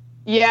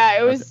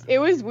 Yeah, it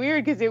was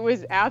weird because it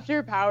was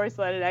after Power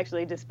Slut had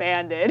actually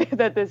disbanded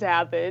that this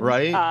happened.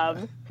 Right.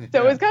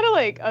 So it was kind of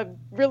like a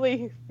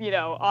really,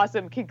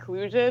 awesome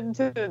conclusion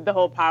to the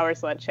whole Power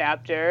Slut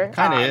chapter.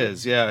 Kind of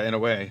is, yeah, in a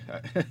way.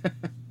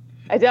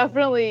 I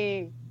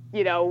definitely,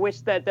 wish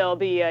that there'll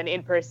be an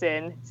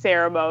in-person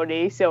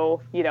ceremony.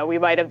 So, we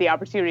might have the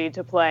opportunity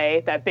to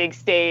play that big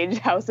stage,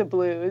 House of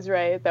Blues,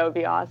 right? That would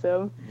be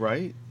awesome.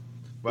 Right.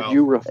 Well, would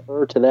you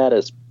refer to that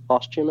as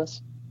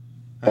posthumous?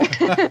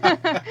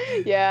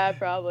 Yeah,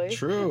 probably.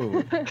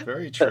 True.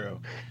 Very true.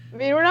 I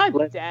mean, we're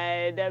not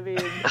dead. I mean,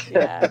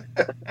 yeah.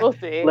 We'll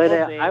see. Lena,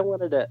 we'll see. I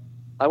wanted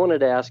I wanted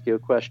to ask you a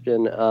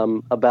question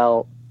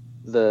about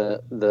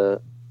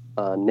the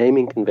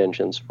naming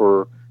conventions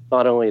for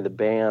not only the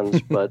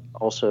bands but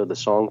also the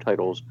song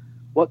titles.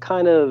 What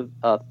kind of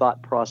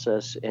thought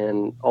process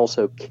and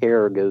also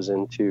care goes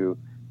into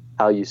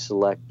how you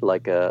select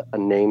like a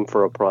name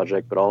for a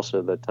project, but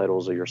also the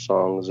titles of your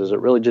songs? Is it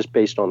really just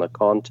based on the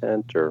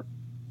content, or?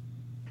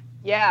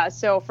 Yeah,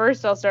 so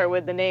first I'll start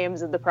with the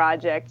names of the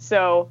project.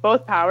 So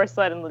both Power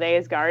Sled and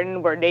Linnea's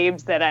Garden were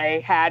names that I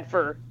had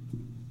for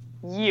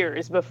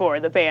years before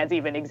the bands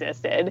even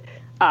existed.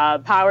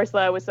 Power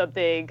Sled was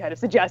something kind of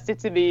suggested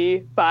to me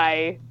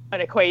by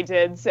an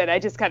acquaintance, and I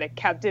just kind of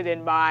kept it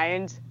in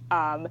mind.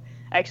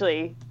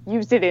 Actually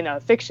used it in a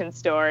fiction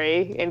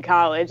story in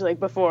college, like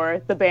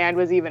before the band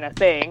was even a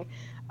thing.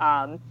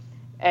 And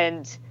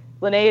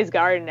Linnea's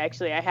Garden,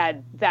 actually, I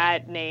had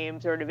that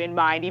name sort of in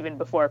mind even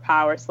before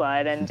Power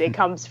Sled, and it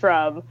comes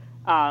from,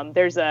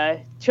 there's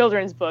a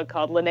children's book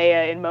called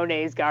Linnea in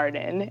Monet's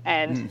Garden,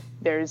 and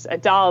there's a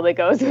doll that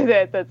goes with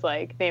it that's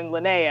like named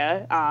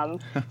Linnea.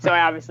 So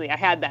I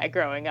had that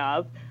growing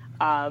up.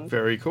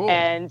 Very cool.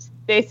 And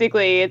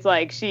basically it's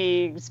like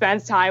she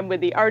spends time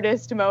with the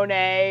artist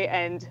Monet,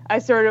 and I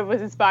sort of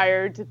was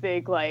inspired to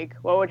think like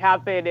what would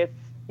happen if,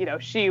 you know,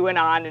 she went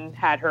on and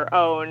had her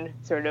own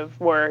sort of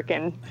work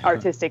and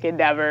artistic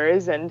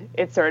endeavors, and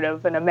it's sort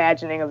of an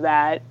imagining of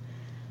that.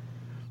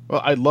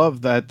 Well, I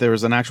love that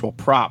there's an actual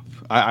prop.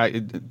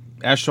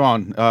 As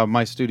Sean,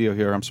 my studio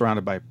here, I'm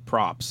surrounded by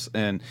props,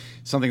 and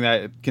something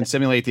that can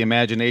simulate the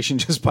imagination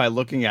just by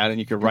looking at it, and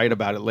you can write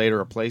about it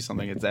later or play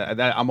something. It's that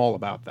I'm all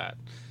about that.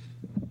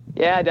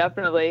 Yeah,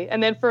 definitely.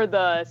 And then for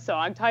the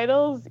song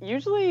titles,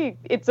 usually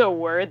it's a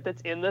word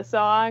that's in the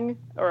song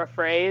or a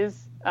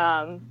phrase.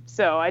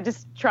 So I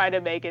just try to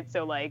make it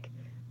so like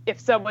if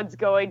someone's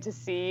going to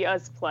see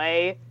us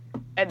play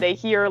and they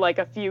hear like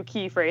a few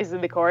key phrases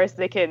in the chorus,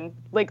 they can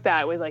link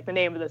that with like the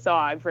name of the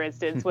song, for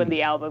instance, when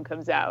the album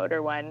comes out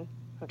or when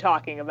I'm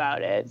talking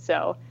about it.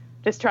 So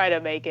just try to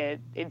make it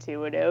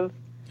intuitive.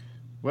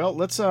 Well,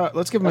 let's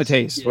give them a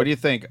taste. What do you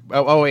think?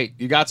 Oh wait,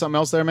 you got something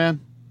else there, man?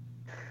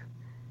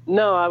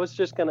 No, I was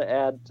just going to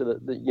add to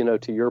the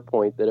to your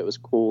point that it was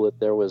cool that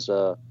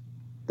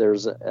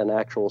there's an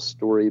actual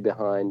story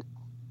behind.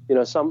 You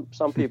know, some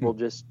people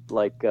just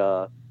like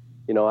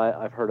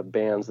I've heard of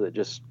bands that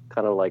just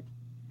kind of like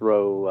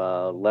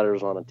throw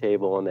letters on a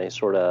table and they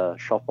sort of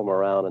shuffle them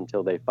around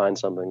until they find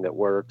something that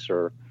works,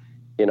 or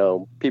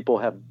people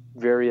have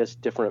various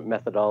different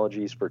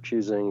methodologies for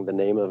choosing the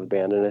name of a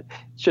band, and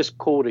it's just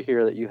cool to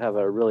hear that you have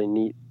a really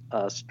neat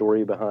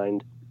story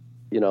behind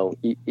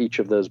each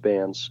of those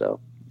bands. So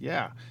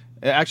yeah,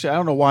 actually I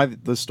don't know why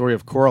the story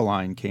of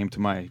Coraline came to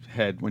my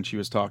head when she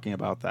was talking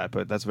about that,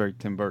 but that's a very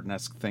Tim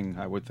Burton-esque thing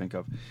I would think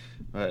of.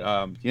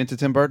 But you into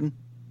Tim Burton?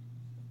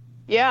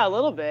 Yeah, a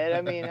little bit.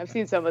 I mean, I've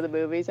seen some of the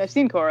movies. I've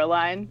seen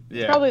Coraline.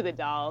 Yeah. It's probably the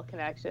doll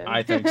connection.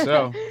 I think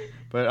so.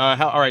 But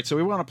all right, so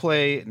we want to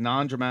play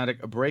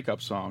Non-Dramatic, a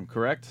breakup song,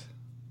 correct?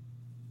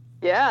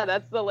 Yeah,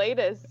 that's the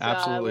latest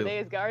Absolutely.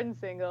 Linnea's Garden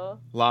single.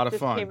 A lot of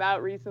fun. Just came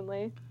out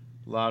recently.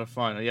 A lot of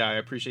fun. Yeah, I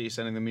appreciate you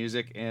sending the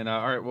music. And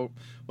all right, we'll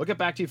get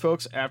back to you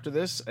folks after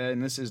this.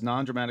 And this is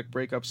Non-Dramatic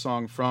breakup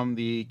song from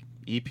the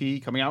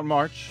EP coming out in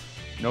March,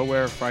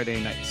 Nowhere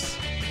Friday Nights.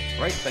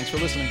 All right, thanks for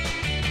listening.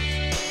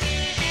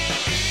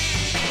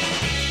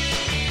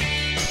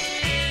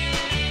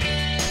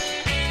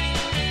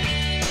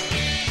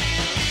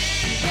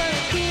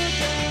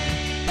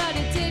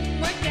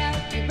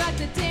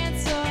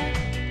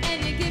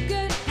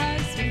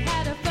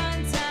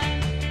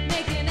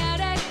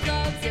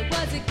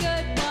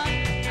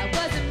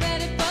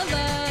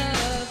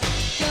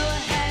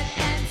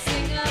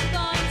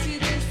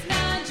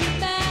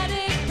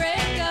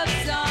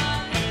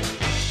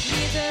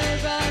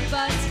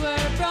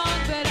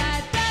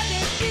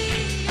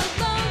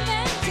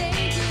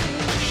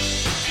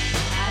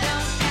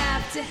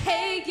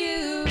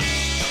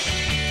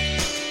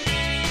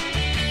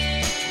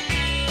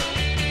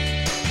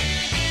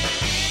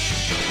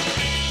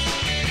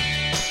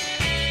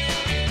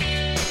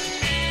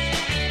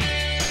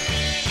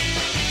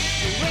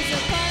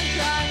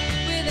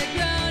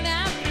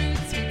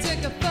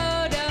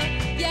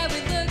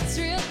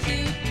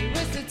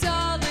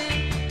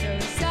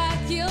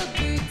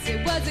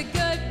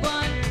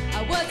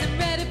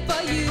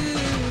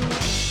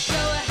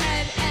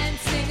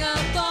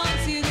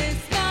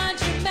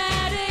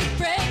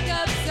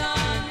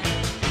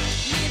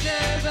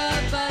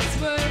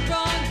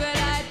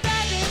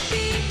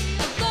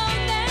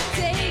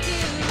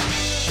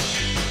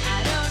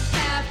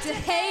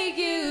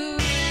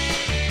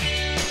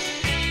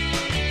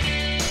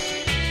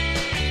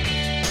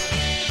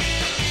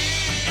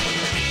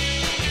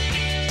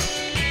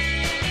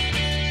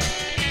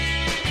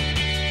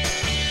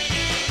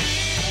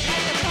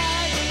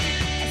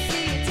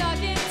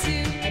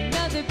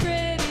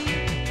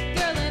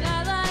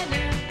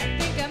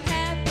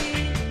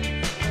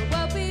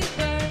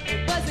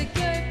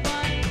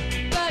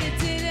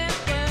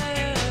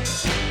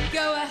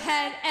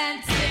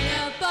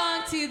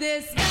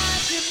 This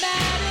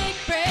non-dramatic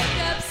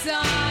breakup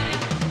song.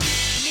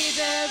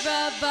 Neither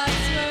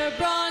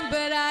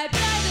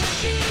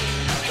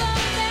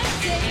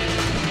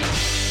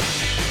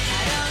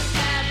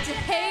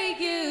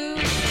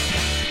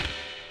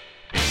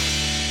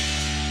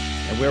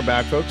We're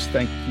back, folks.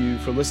 Thank you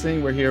for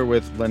listening. We're here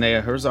with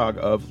Linnea Herzog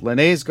of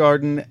Linnea's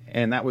Garden,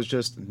 and that was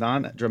just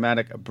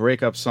non-dramatic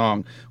breakup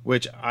song,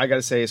 which I got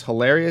to say is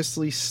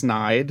hilariously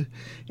snide,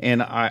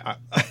 and I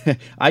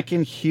I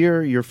can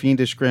hear your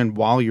fiendish grin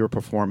while you're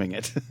performing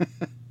it.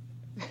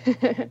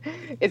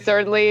 It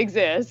certainly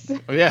exists.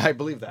 Oh, yeah, I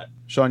believe that.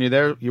 Sean, you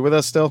there? You with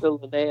us still? So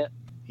Linnea,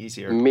 He's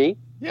here. me?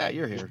 Yeah,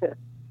 you're here.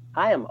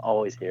 I am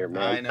always here,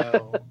 man. I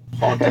know.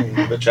 Haunting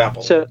the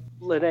chapel. So,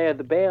 Linnea,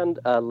 the band,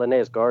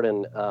 Linnea's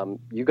Garden,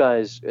 you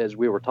guys, as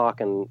we were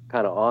talking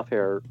kind of off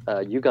air,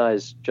 you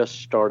guys just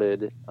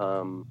started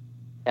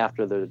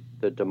after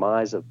the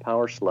demise of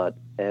Power Slut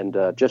and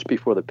just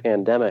before the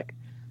pandemic.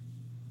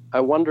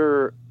 I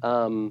wonder,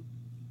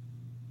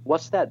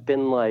 what's that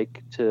been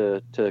like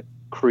to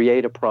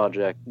create a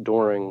project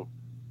during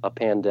a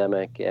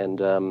pandemic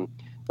and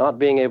not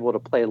being able to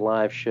play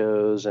live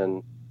shows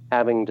and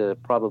having to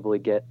probably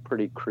get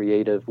pretty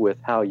creative with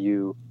how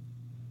you,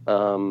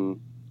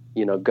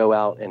 go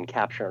out and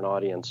capture an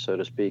audience, so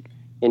to speak.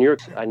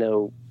 I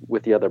know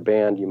with the other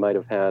band, you might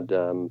have had,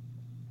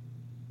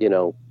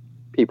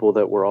 people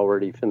that were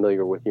already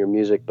familiar with your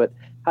music, but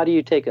how do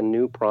you take a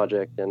new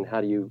project and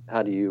how do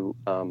you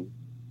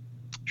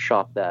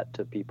shop that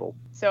to people?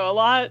 So a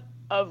lot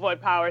of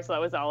what Power Slut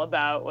was all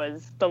about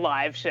was the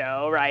live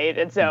show, right?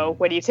 And so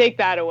when you take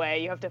that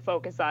away, you have to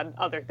focus on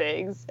other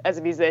things as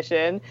a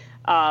musician.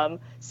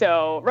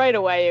 So right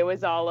away, it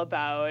was all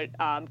about,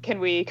 can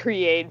we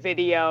create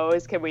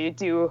videos? Can we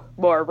do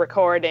more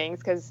recordings?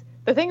 Because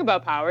the thing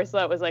about Power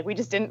Slut was we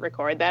just didn't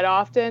record that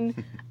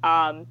often.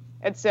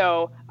 And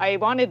so I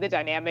wanted the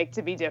dynamic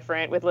to be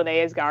different with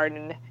Linnea's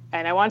Garden,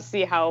 and I wanted to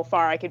see how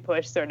far I could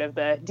push sort of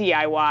the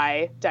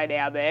DIY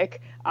dynamic,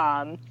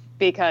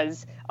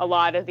 because a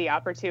lot of the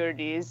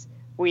opportunities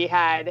we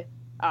had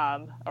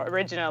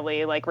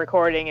originally, like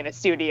recording in a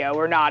studio,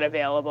 were not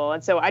available.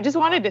 And so I just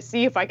wanted to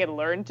see if I could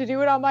learn to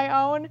do it on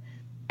my own.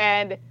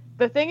 And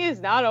the thing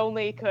is, not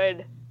only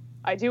could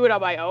I do it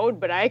on my own,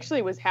 but I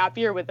actually was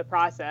happier with the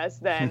process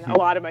than a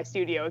lot of my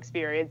studio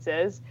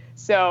experiences.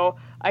 So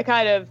I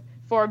kind of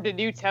formed a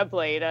new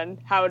template on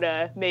how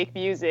to make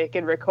music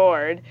and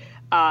record.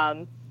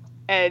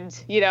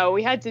 And,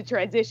 we had to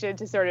transition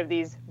to sort of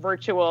these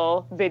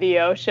virtual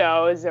video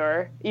shows,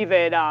 or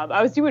even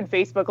I was doing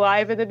Facebook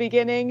Live in the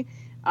beginning.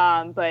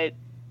 But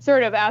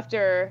sort of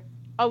after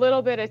a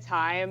little bit of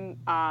time,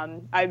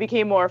 I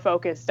became more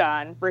focused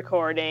on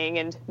recording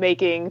and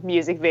making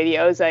music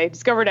videos. I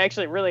discovered I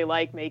actually really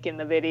like making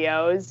the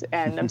videos,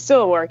 and I'm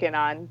still working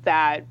on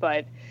that.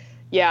 But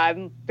yeah,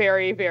 I'm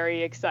very,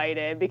 very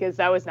excited because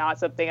that was not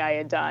something I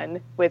had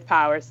done with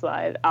Power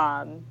Slut.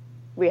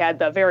 We had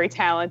the very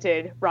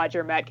talented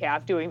Roger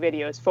Metcalf doing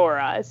videos for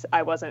us.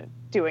 I wasn't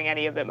doing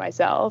any of it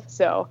myself.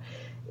 So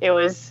it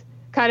was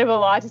kind of a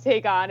lot to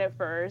take on at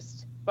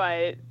first.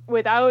 But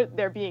without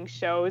there being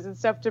shows and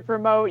stuff to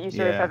promote, you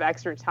sort of have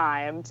extra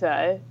time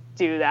to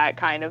do that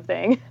kind of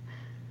thing.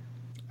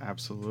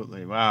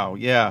 Absolutely. Wow.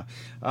 Yeah.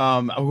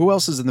 Who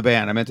else is in the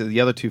band? I meant the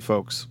other two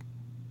folks.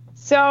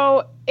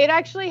 So it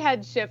actually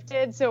had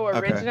shifted. So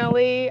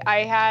originally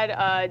I had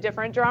a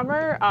different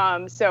drummer.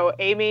 So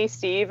Amy,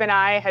 Steve, and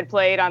I had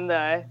played on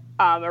the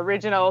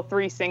original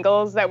 3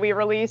 singles that we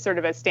released sort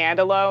of as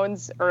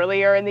standalones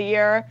earlier in the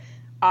year.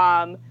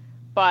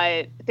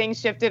 But things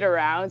shifted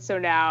around. So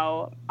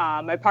now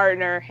my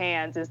partner,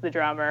 Hans, is the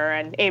drummer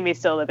and Amy's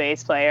still the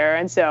bass player.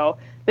 And so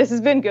this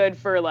has been good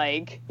for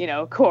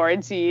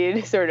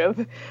quarantine sort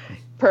of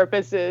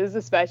purposes,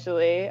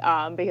 especially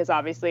because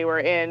obviously we're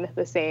in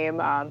the same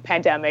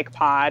pandemic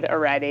pod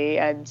already,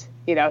 and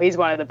he's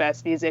one of the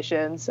best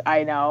musicians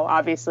I know.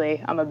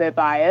 Obviously I'm a bit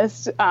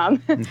biased,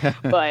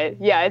 but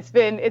yeah, it's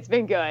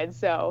been good.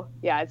 So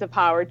yeah, it's a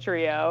power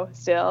trio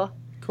still.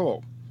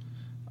 Cool.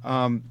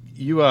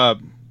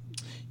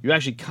 You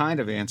actually kind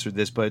of answered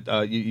this, but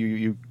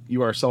you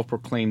are a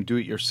self-proclaimed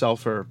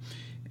do-it-yourselfer,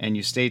 and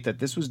you state that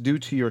this was due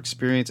to your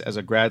experience as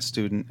a grad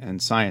student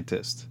and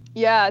scientist.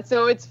 Yeah,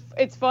 so it's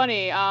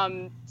funny.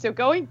 So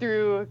going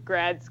through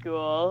grad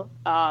school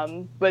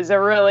was a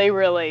really,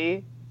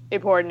 really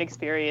important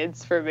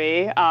experience for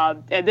me.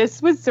 And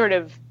this was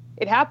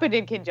it happened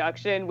in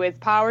conjunction with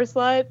Power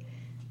Slut,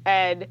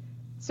 and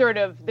sort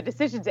of the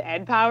decision to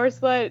end Power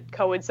Slut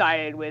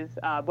coincided with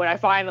when I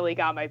finally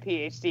got my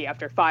PhD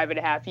after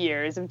 5.5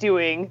 years of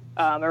doing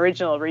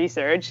original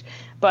research.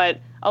 But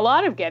a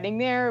lot of getting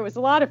there, it was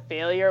a lot of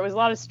failure, it was a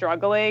lot of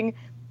struggling.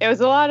 It was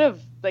a lot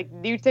of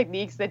new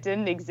techniques that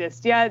didn't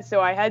exist yet.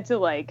 So I had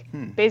to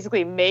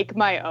basically make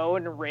my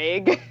own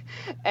rig.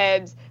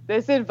 And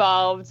this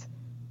involved,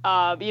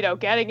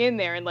 getting in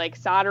there and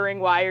soldering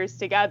wires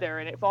together,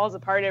 and it falls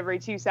apart every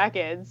 2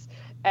 seconds.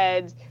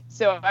 And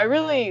so I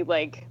really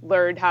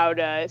learned how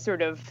to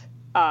sort of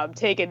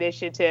take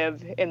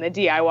initiative in the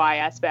DIY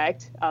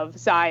aspect of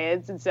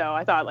science. And so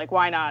I thought,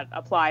 why not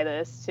apply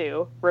this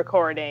to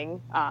recording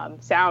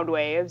sound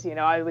waves?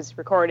 I was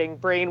recording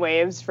brain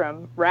waves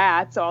from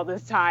rats all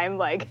this time.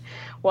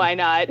 Why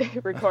not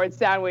record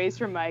sound waves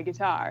from my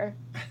guitar?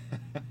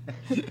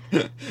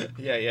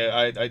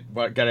 Yeah. I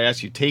got to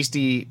ask you,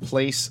 Tasty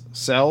Place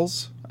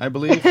sells? I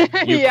believe.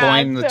 You Yeah,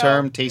 coined the so-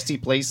 term tasty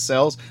place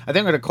cells. I think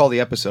I'm going to call the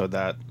episode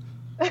that.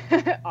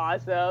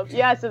 Awesome.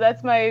 Yeah, so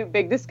that's my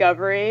big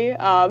discovery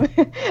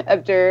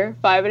after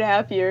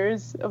 5.5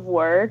 years of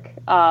work.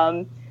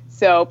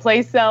 So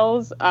place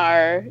cells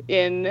are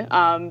in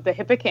the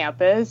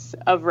hippocampus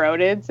of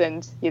rodents,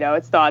 and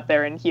it's thought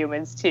they're in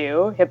humans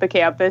too.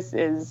 Hippocampus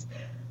is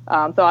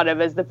thought of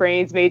as the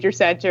brain's major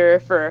center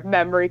for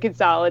memory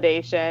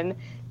consolidation,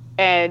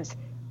 and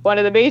one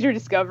of the major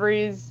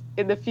discoveries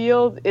in the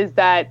field is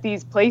that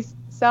these place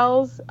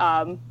cells,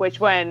 which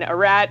when a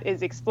rat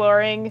is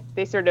exploring,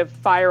 they sort of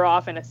fire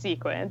off in a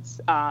sequence.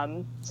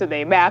 So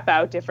they map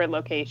out different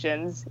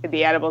locations in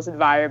the animal's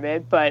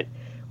environment. But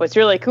what's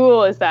really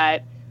cool is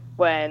that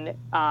when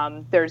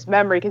there's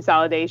memory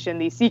consolidation,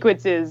 these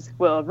sequences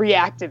will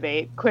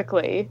reactivate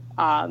quickly.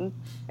 And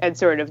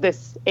sort of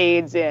this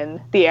aids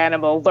in the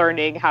animal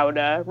learning how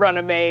to run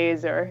a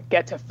maze or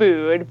get to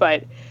food.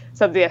 But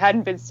something that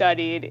hadn't been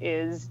studied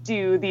is,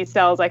 do these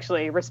cells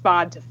actually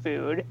respond to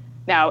food?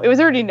 Now, it was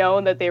already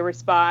known that they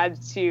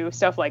respond to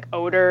stuff like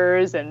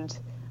odors and,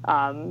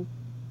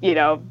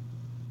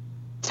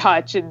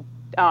 touch and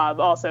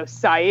also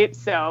sight.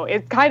 So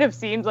it kind of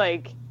seemed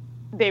like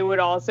they would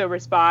also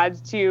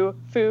respond to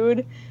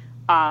food.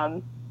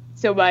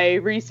 So my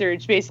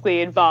research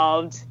basically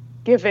involved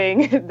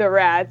giving the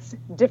rats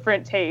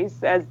different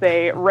tastes as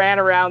they ran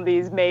around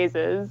these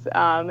mazes,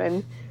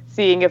 and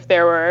seeing if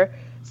there were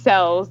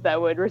cells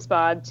that would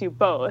respond to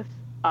both.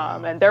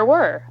 And there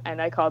were,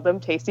 and I called them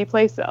tasty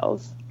place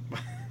cells.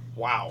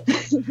 Wow.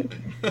 You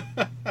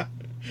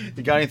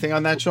got anything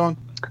on that, Sean?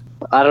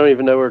 I don't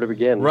even know where to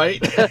begin.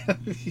 Right?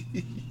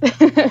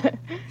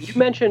 You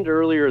mentioned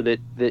earlier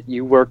that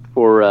you work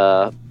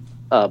for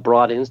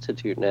Broad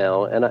Institute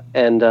now,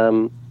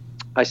 and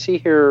I see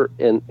here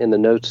in the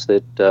notes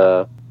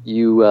that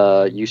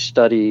you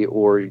study,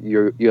 or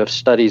you have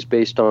studies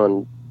based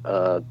on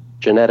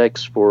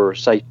genetics for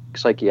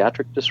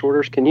psychiatric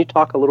disorders. Can you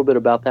talk a little bit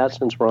about that,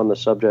 since we're on the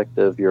subject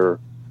of your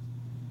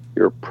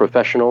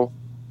professional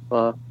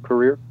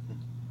career?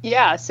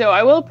 Yeah, so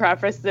I will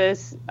preface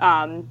this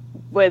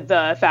with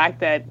the fact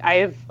that I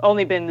have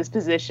only been in this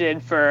position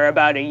for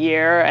about a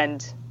year,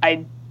 and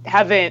I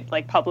haven't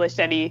published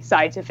any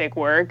scientific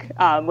work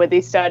with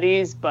these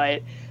studies,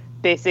 but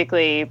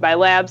basically my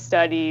lab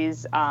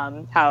studies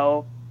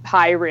how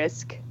high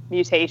risk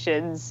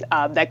mutations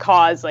that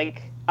cause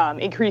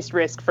increased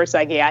risk for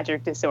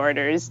psychiatric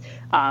disorders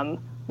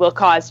will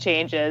cause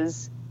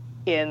changes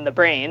in the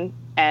brain.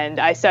 And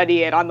I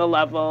study it on the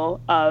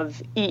level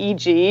of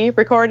EEG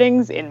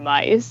recordings in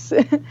mice.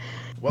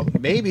 Well,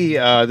 maybe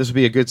this would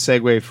be a good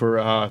segue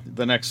for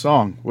the next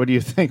song. What do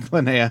you think,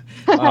 Linnea?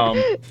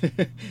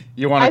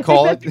 You want to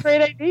call it? I think that's a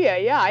great idea.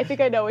 Yeah, I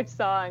think I know which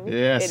song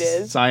Yes, it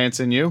is.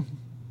 Science and You?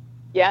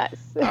 Yes.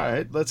 All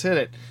right, let's hit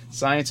it.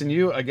 Science and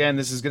You. Again,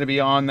 this is going to be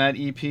on that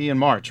EP in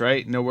March,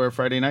 right? Nowhere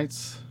Friday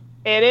Nights?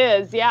 It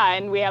is, yeah,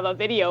 and we have a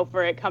video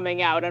for it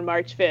coming out on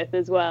March 5th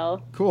as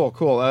well. Cool.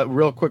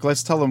 Real quick,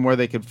 let's tell them where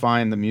they could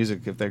find the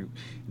music if they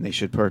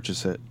should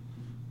purchase it.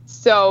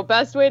 So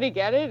best way to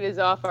get it is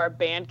off our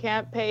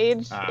Bandcamp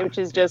page, which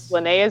is just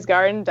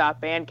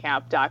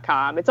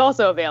linneasgarden.bandcamp.com. It's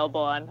also available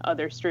on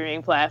other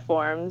streaming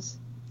platforms.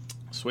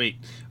 Sweet.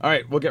 All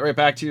right, we'll get right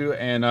back to you,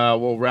 and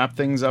we'll wrap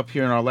things up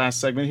here in our last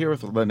segment here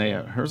with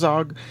Linnea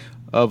Herzog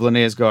of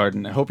Linnea's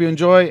Garden. I hope you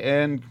enjoy,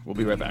 and we'll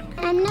be right back.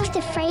 I'm not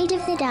afraid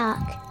of the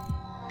dark,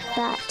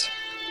 but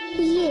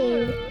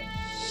you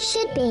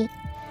should be.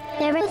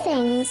 There are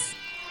things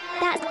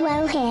that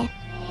dwell here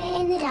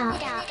in the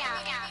dark.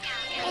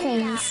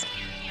 Things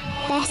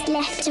best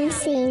left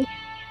unseen.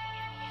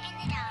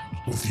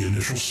 With the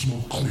initial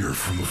smoke cleared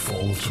from the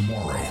fall of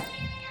tomorrow,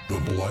 the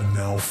blood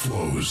now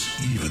flows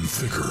even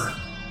thicker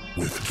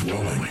with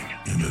dwelling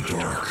in the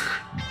dark.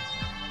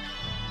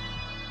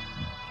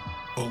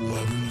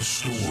 11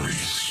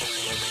 stories.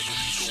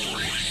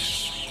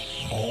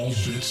 All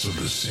bits of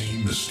the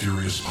same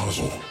mysterious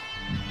puzzle,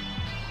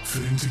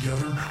 fitting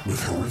together with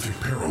horrific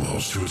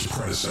parallels to its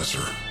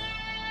predecessor.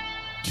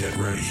 Get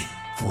ready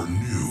for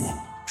new,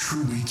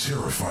 truly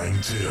terrifying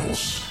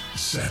tales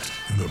set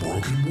in the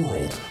broken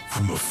world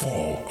from the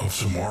fall of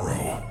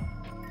tomorrow.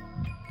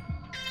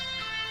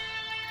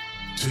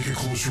 Take a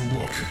closer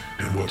look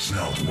at what's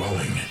now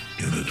dwelling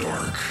in the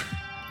dark.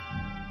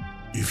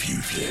 If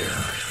you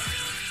dare.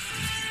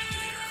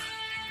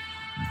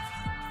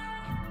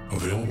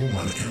 Available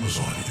on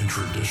Amazon in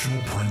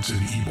traditional print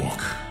and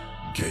ebook.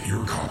 Get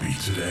your copy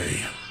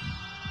today.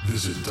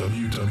 Visit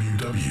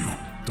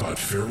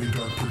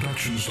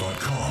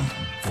www.fairlydarkproductions.com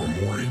for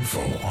more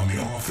info on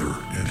the author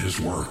and his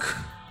work.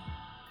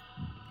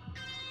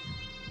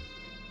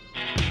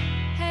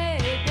 Hey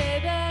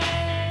baby,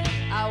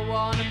 I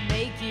wanna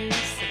make you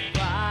some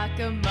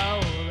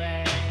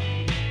guacamole.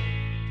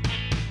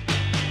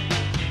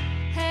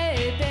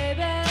 Hey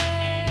baby,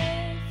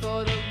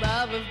 for the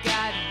love of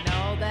God and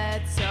all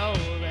that's holy,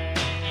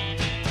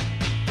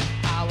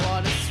 I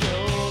wanna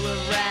stroll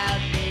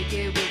around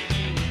naked with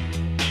you.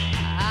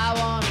 I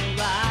wanna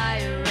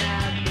lie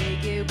around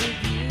naked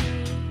with you.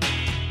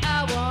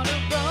 I wanna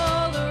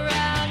roll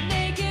around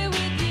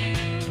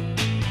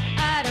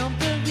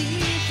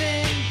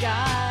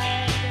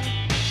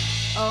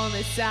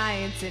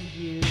science and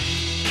you.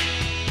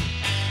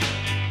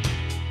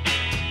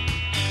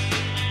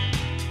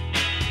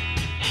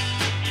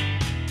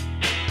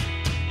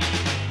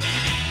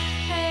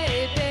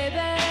 Hey baby,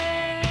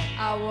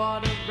 I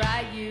wanna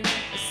write you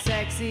a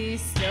sexy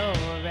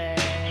story.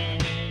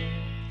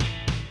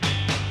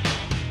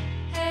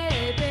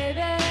 Hey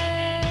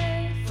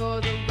baby, for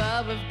the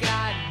love of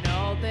God and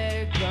all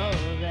their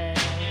glory,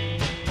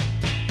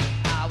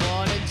 I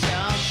wanna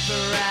jump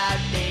around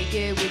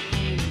naked with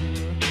you.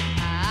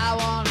 I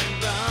wanna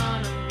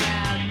run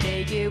around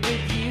naked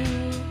with you.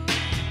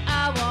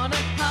 I wanna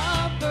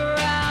hop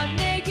around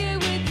naked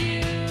with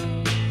you.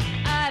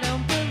 I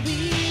don't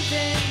believe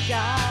in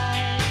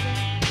God,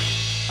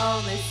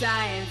 only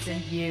science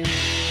and you.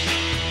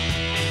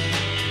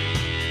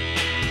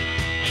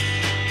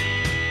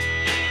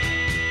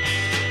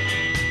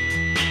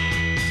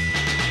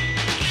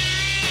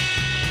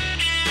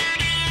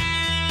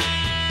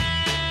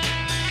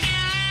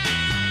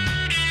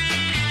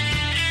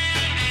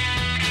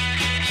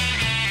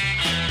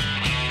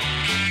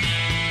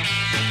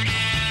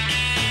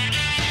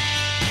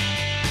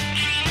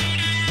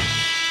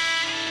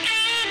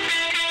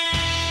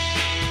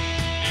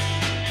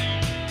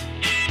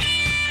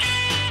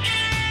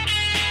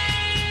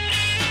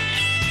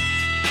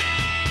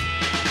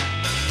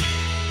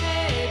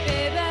 Hey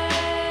baby,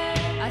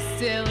 I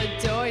still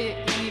adore you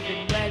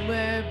even when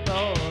we're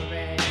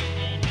boring.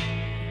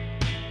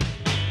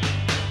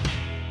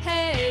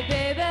 Hey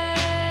baby,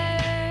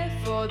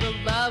 for the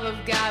love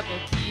of God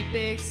we'll keep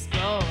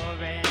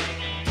exploring.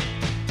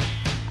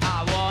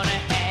 I wanna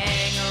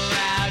hang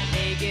around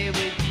naked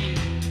with you.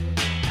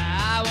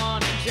 I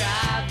wanna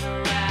drive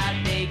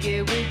around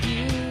naked with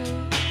you.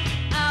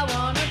 I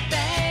wanna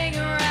bang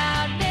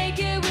around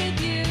naked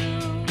with you.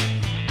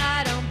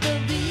 I don't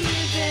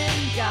believe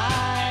in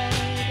God,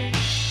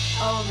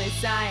 only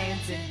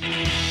science and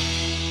you.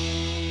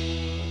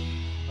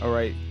 All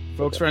right,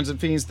 folks, friends, and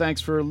fiends,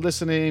 thanks for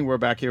listening. We're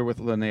back here with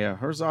Linnea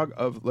Herzog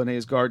of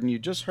Linnea's Garden. You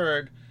just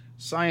heard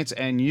Science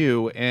and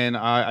You, and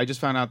I just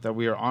found out that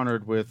we are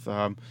honored with,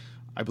 I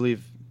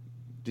believe,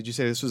 did you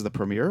say this was the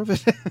premiere of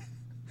it?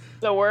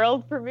 The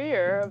world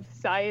premiere of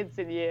Science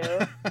and You.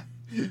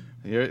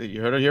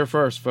 You heard it here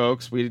first,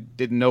 folks. We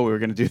didn't know we were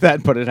going to do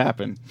that, but it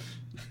happened.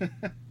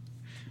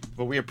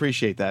 But we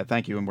appreciate that.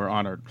 Thank you, and we're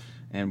honored.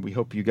 And we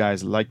hope you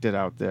guys liked it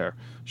out there.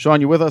 Sean,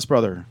 you with us,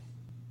 brother?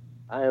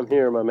 I am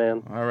here, my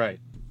man. All right.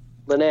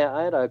 Linnea,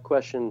 I had a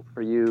question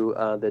for you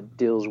that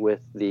deals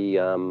with the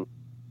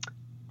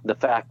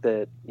fact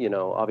that,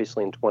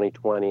 obviously in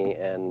 2020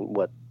 and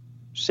what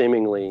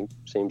seemingly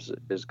seems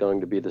is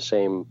going to be the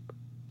same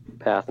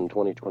path in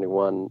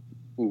 2021,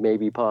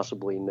 maybe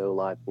possibly no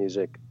live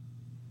music,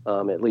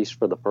 at least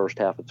for the first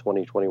half of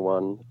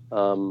 2021,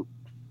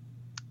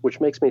 which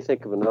makes me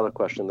think of another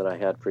question that I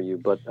had for you.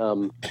 But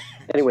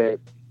anyway,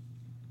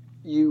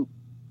 you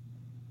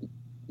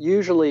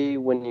usually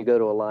when you go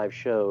to a live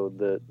show,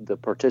 the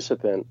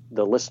participant,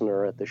 the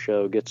listener at the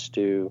show gets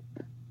to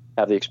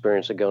have the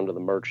experience of going to the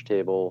merch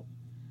table,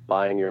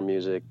 buying your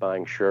music,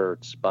 buying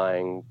shirts,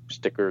 buying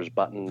stickers,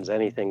 buttons,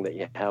 anything that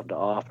you have to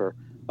offer.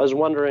 I was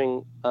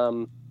wondering,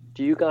 do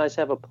you guys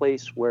have a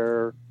place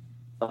where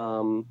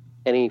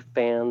any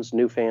fans,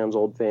 new fans,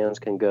 old fans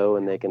can go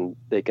and they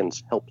can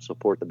help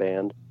support the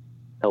band,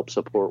 help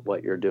support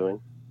what you're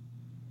doing?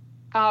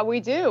 We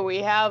do. We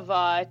have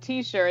a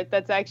T-shirt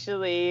that's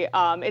actually,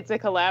 it's a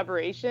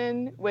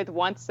collaboration with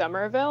Once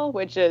Somerville,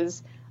 which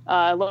is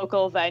a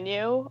local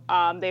venue.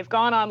 They've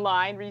gone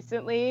online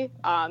recently,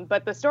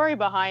 but the story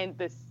behind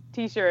this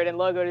T-shirt and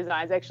logo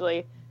design is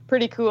actually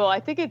pretty cool. I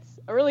think it's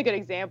a really good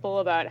example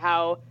about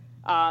how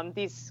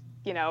these,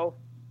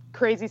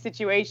 crazy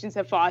situations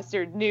have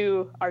fostered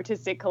new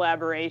artistic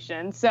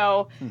collaboration.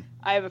 So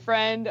I have a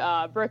friend,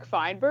 Brooke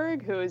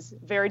Feinberg, who's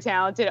a very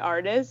talented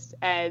artist,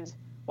 and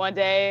one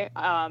day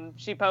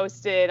she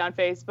posted on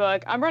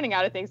Facebook, "I'm running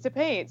out of things to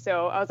paint."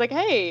 So I was like,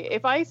 "Hey,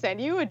 if I send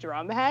you a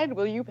drum head,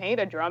 will you paint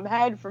a drum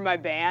head for my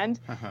band?"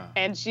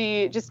 And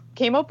she just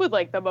came up with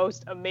like the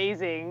most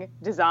amazing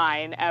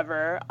design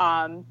ever.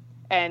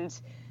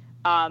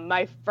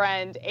 My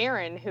friend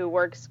Erin, who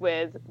works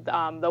with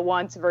the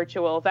Once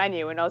virtual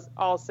venue and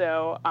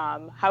also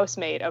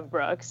housemate of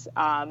Brooks,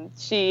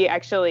 she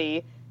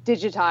actually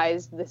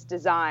digitized this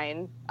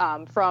design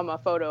from a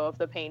photo of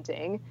the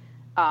painting.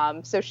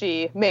 So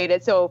she made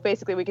it so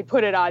basically we could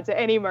put it onto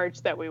any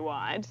merch that we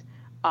want.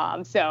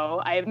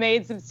 So I have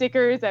made some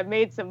stickers, I've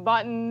made some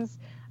buttons.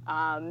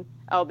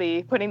 I'll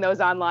be putting those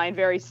online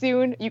very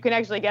soon. You can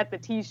actually get the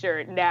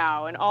T-shirt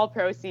now, and all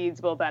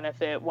proceeds will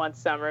benefit Once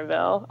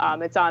Somerville.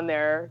 It's on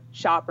their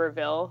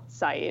Shopperville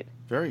site.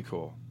 Very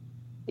cool.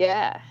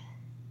 Yeah.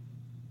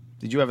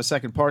 Did you have a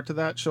second part to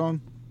that,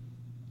 Sean?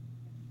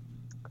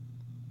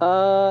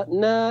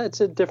 No,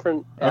 it's a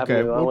different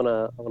avenue.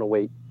 Well, I wanna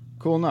wait.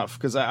 Cool enough,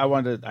 because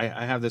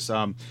I have this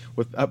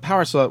with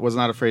Power Slut was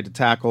not afraid to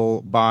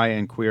tackle bi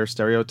and queer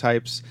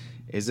stereotypes.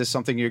 Is this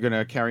something you're going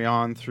to carry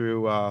on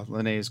through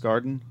Linnea's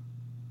Garden?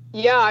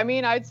 Yeah, I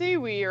mean, I'd say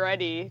we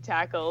already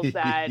tackled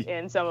that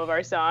in some of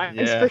our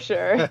songs, for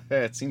sure.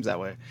 It seems that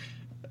way.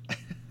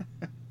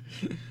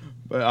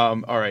 But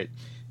all right.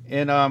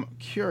 And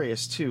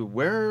curious too,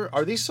 where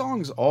are these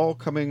songs all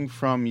coming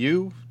from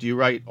you? Do you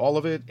write all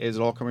of it? Is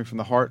it all coming from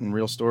the heart and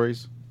real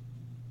stories?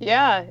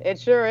 Yeah,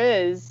 it sure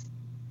is.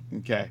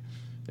 Okay.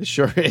 It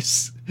sure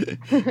is. You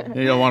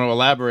don't want to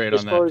elaborate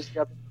on that.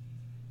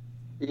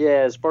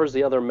 As far as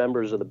the other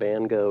members of the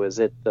band go, is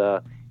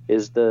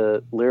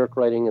the lyric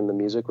writing and the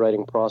music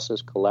writing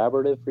process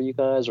collaborative for you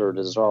guys, or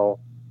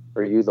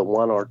are you the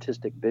one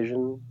artistic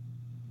vision?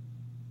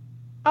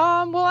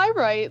 Well, I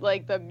write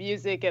like the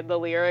music and the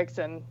lyrics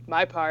and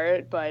my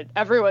part, but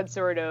everyone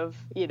sort of,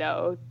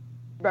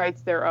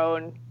 writes their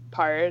own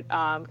part.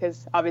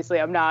 Because obviously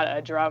I'm not a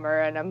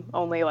drummer and I'm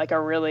only like a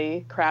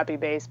really crappy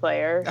bass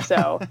player.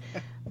 So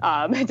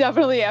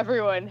definitely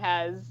everyone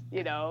has,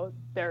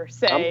 their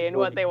say in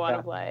what they want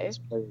to play. Bass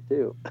player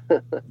too.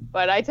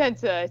 But I tend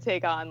to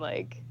take on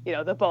like,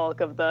 the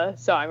bulk of the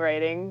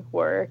songwriting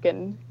work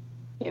and,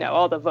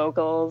 all the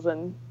vocals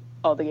and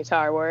all the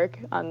guitar work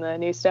on the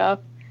new stuff.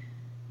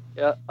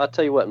 Yeah, I'll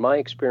tell you what, my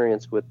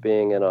experience with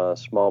being in a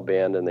small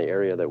band in the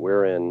area that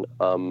we're in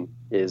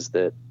is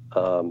that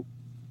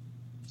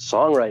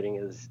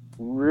songwriting is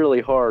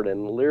really hard,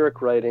 and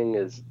lyric writing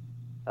is,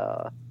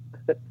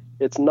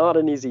 it's not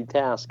an easy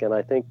task, and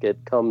I think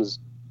it comes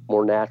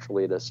more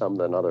naturally to some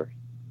than others.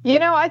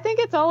 I think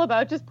it's all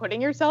about just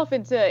putting yourself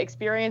into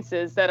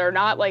experiences that are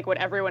not like what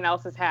everyone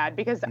else has had,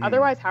 because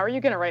otherwise, how are you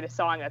going to write a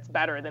song that's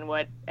better than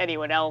what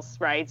anyone else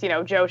writes?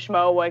 Joe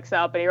Schmo wakes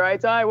up and he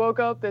writes, I woke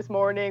up this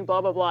morning, blah,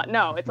 blah, blah.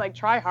 No, it's like,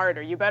 try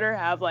harder. You better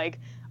have like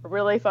a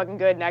really fucking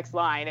good next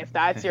line if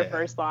that's your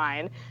first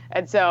line.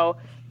 And so,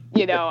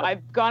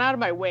 I've gone out of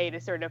my way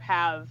to sort of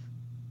have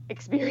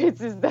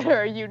experiences that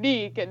are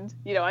unique. And,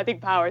 I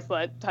think Power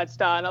Slut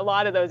touched on a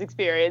lot of those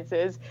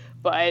experiences,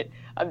 but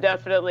I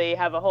definitely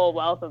have a whole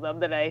wealth of them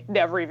that I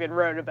never even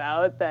wrote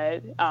about.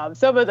 That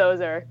some of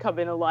those are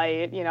coming to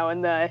light,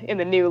 in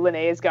the new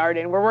Linnaeus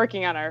Garden. We're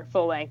working on our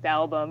full-length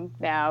album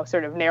now,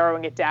 sort of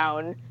narrowing it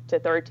down to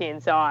 13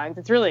 songs.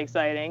 It's really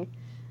exciting.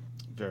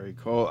 Very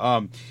cool.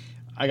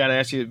 I got to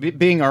ask you,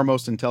 being our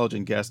most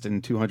intelligent guest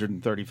in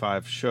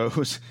 235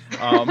 shows,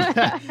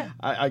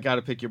 I got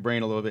to pick your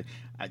brain a little bit.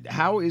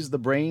 How is the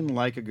brain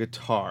like a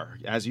guitar,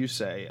 as you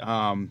say?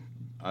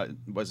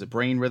 Was it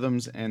brain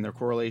rhythms and their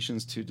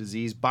correlations to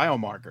disease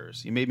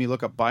biomarkers? You made me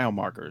look up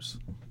biomarkers.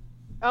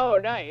 Oh,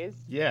 nice.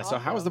 Yeah, awesome. So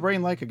how is the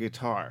brain like a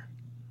guitar?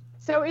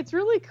 So it's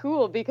really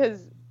cool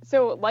because,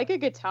 like a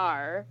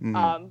guitar,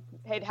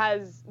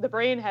 the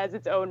brain has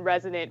its own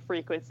resonant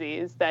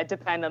frequencies that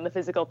depend on the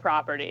physical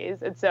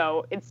properties. And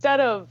so instead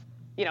of,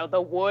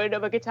 the wood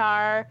of a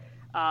guitar,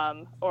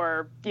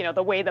 or,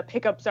 the way the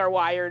pickups are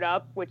wired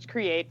up, which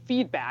create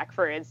feedback,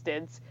 for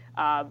instance,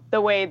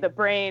 the way the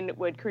brain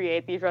would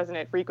create these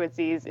resonant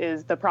frequencies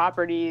is the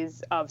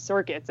properties of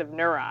circuits of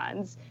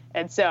neurons.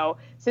 And so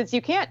since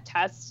you can't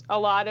test a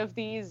lot of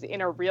these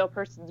in a real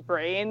person's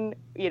brain,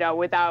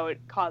 without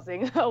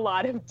causing a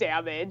lot of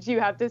damage, you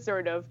have to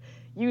sort of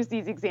use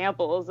these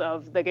examples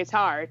of the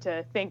guitar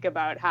to think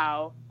about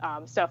how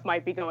stuff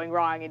might be going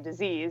wrong in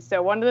disease.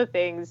 So one of the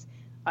things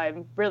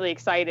I'm really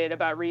excited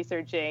about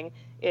researching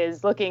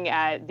is looking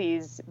at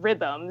these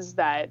rhythms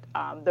that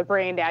the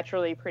brain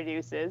naturally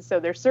produces. So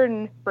there's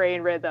certain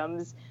brain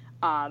rhythms,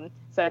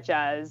 such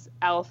as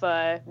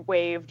alpha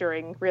wave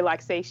during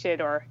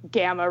relaxation or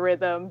gamma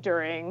rhythm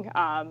during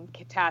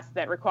tasks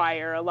that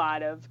require a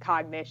lot of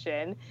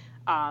cognition.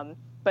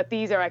 But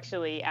these are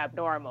actually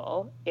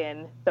abnormal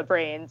in the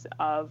brains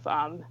of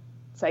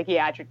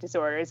psychiatric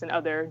disorders and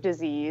other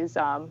disease,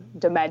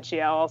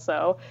 dementia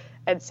also.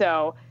 And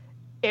so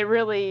it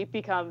really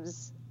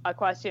becomes a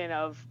question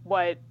of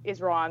what is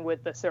wrong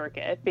with the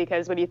circuit,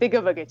 because when you think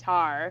of a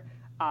guitar,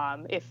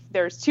 if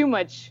there's too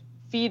much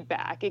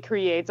feedback, it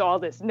creates all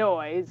this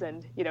noise,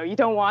 and you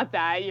don't want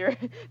that. You're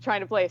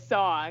trying to play a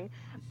song.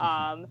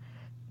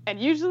 And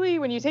usually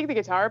when you take the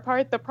guitar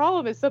apart, the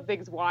problem is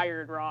something's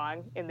wired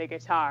wrong in the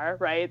guitar,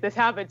 right? This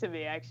happened to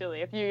me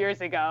actually a few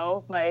years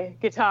ago. My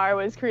guitar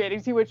was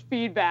creating too much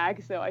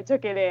feedback, so I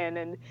took it in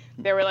and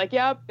they were like,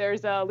 yep,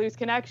 there's a loose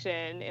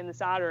connection in the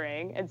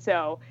soldering. And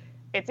so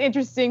it's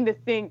interesting to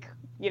think,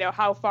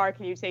 how far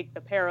can you take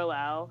the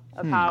parallel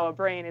of how a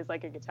brain is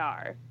like a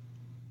guitar?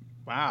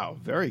 Wow,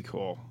 very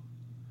cool.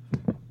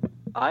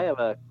 I have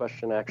a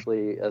question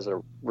actually as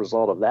a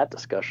result of that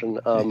discussion.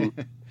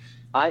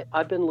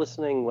 I've been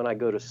listening when I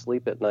go to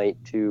sleep at night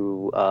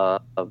to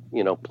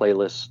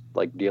playlists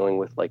like dealing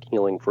with like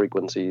healing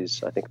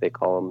frequencies. I think they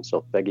call them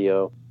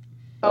solfeggio.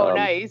 Oh,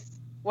 nice.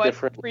 What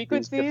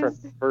frequencies?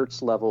 Different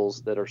hertz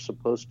levels that are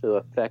supposed to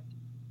affect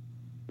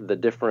the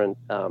different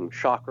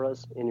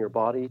chakras in your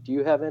body. Do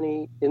you have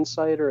any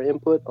insight or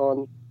input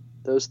on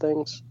those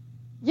things?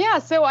 Yeah,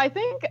 so I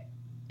think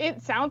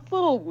it sounds a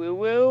little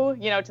woo-woo,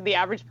 to the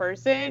average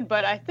person,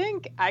 but I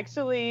think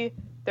actually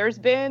there's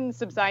been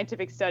some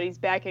scientific studies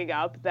backing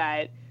up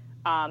that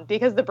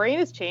because the brain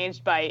is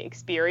changed by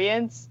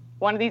experience,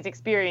 one of these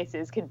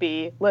experiences could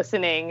be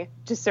listening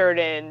to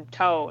certain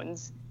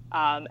tones,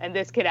 and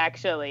this could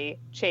actually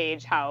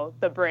change how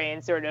the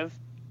brain sort of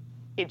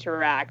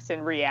interacts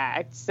and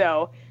reacts.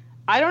 So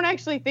I don't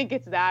actually think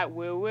it's that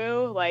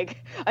woo-woo.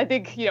 Like, I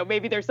think,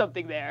 maybe there's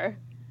something there.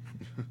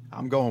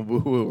 I'm going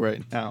woo-woo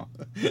right now.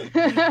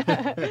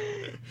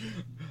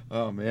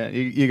 Oh, man.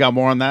 You got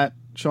more on that,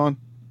 Sean?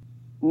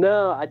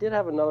 No, I did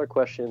have another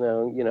question,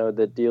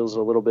 that deals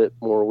a little bit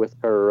more with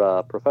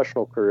her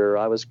professional career.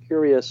 I was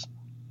curious,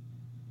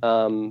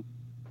 dealing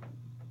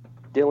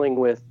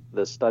with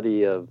the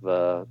study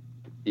of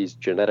these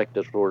genetic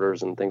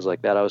disorders and things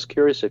like that. I was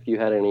curious if you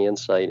had any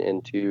insight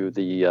into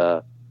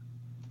the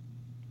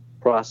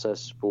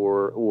process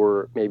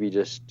or maybe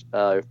just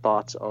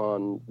thoughts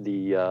on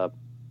the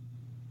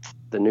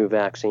new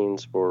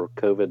vaccines for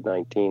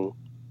COVID-19.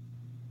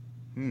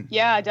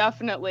 Yeah,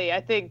 definitely. I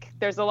think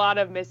there's a lot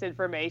of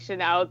misinformation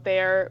out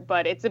there,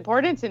 but it's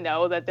important to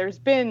know that there's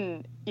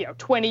been,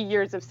 20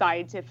 years of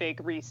scientific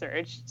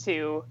research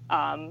to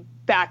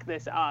back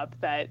this up,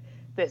 that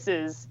this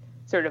is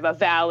sort of a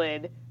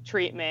valid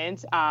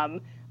treatment.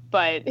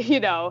 But,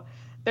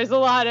 there's a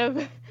lot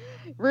of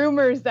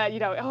rumors that,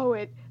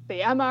 the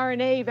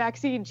mRNA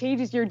vaccine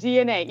changes your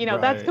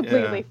DNA. That's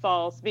completely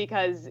false,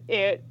 because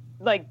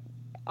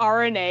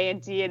RNA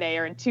and DNA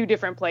are in two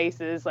different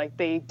places. Like,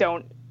 they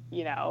don't,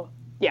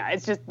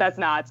 it's just, that's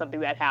not something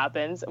that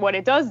happens. What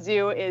it does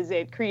do is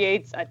it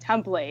creates a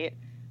template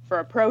for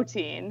a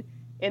protein,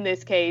 in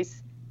this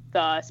case,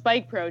 the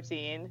spike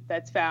protein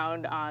that's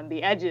found on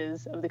the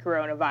edges of the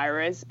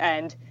coronavirus.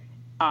 And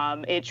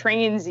it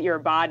trains your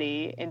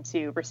body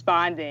into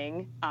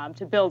responding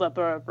to build up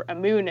a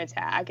immune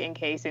attack in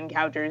case it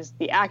encounters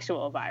the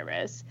actual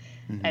virus.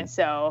 Mm-hmm. And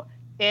so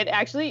it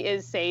actually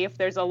is safe.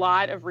 There's a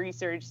lot of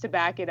research to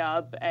back it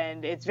up,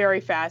 and it's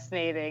very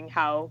fascinating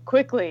how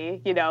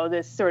quickly,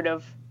 this sort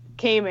of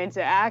came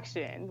into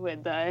action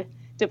with the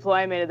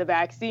deployment of the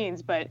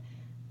vaccines. But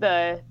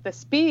the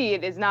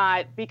speed is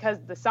not because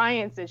the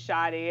science is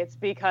shoddy. It's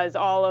because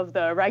all of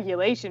the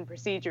regulation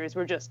procedures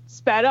were just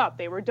sped up.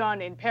 They were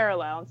done in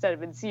parallel instead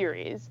of in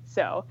series.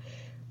 So,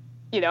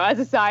 as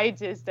a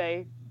scientist,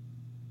 I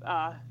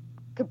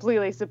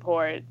completely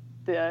support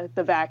the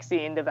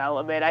vaccine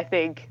development. I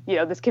think,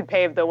 this could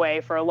pave the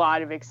way for a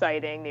lot of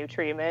exciting new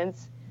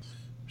treatments.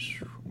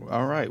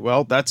 All right.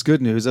 Well, that's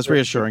good news. That's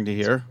reassuring to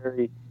hear.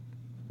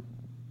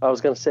 I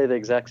was going to say the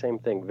exact same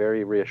thing.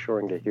 Very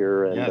reassuring to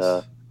hear. And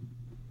yes.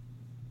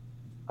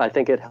 I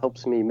think it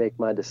helps me make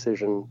my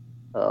decision.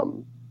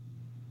 I'm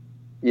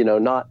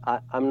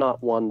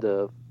not one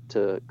to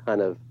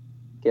kind of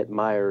get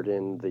mired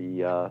in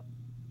the,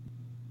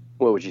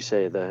 what would you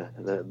say,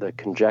 the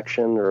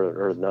conjecture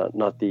or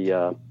not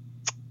the,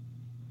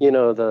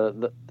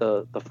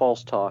 the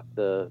false talk,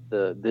 the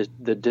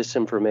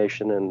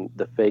disinformation and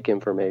the fake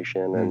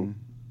information. And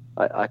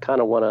I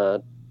kind of want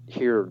to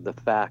hear the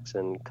facts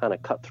and kind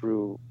of cut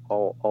through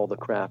all the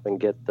crap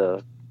and get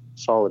the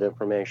solid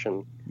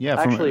information.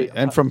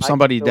 Yeah, from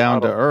somebody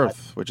down to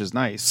earth, which is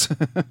nice.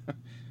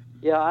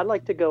 Yeah, I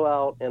like to go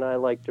out and I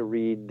like to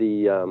read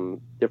the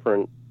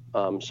different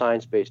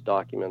science-based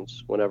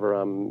documents whenever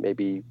I'm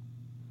maybe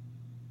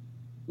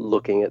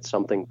looking at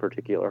something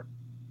particular,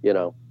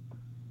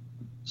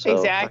 So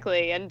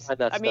exactly. And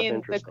I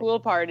mean, the cool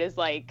part is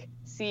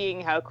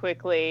seeing how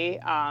quickly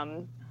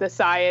the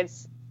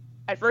science,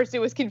 at first it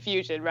was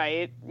confusion,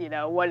 right?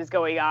 What is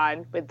going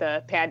on with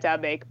the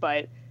pandemic,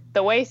 but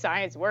the way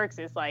science works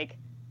is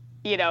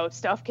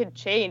stuff can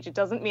change. It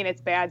doesn't mean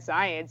it's bad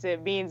science.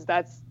 It means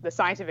that's the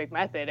scientific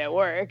method at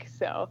work.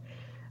 So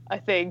I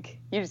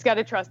think you just got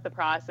to trust the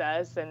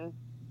process, and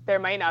there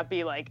might not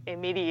be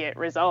immediate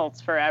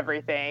results for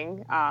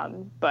everything.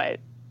 But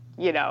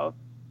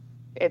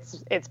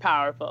it's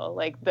powerful.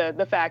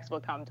 The facts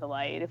will come to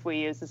light if we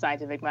use the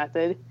scientific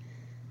method.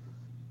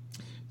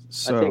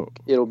 So, I think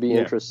it'll be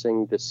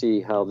interesting to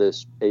see how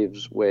this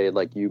paves way,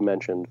 like you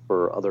mentioned,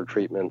 for other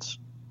treatments,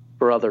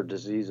 for other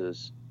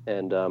diseases,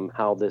 and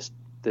how this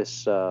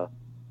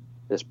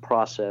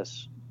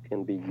process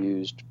can be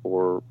used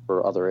for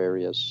other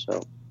areas.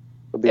 So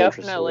it'll be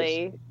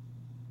definitely interesting.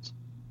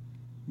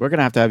 We're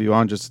gonna have to have you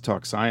on just to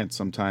talk science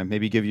sometime.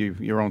 Maybe give you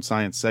your own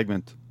science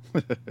segment.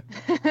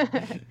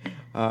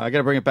 I got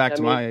to bring it back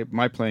to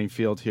my playing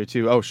field here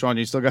too. Oh, Sean,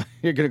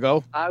 you're gonna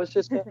go? I was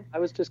just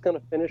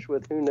gonna finish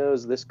with, who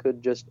knows, this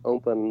could just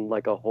open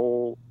a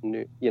whole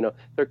new,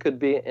 there could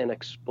be an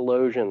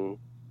explosion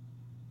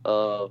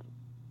of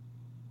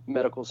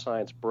medical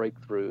science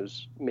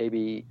breakthroughs,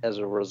 maybe as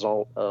a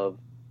result of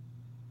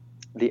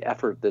the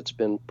effort that's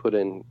been put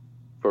in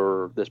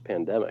for this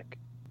pandemic.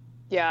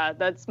 Yeah,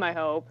 that's my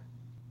hope.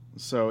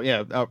 So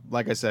yeah,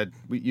 like I said,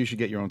 you should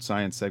get your own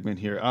science segment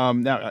here.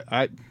 Now,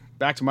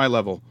 back to my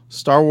level: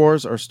 Star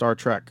Wars or Star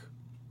Trek?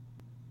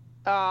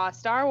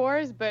 Star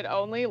Wars, but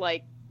only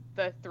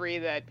the three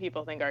that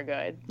people think are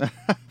good.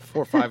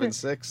 4, 5, and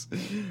 6.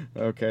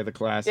 Okay, the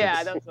classics.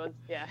 Yeah, those ones.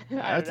 Yeah,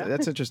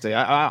 that's interesting.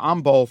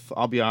 I'm both.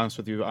 I'll be honest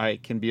with you. I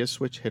can be a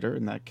switch hitter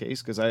in that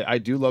case because I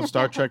do love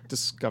Star Trek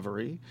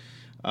Discovery.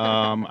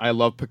 I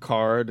love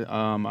Picard.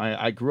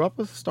 I grew up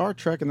with Star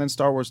Trek, and then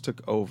Star Wars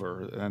took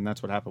over, and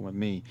that's what happened with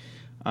me.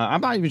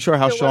 I'm not even sure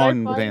how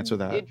Sean would answer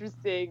that.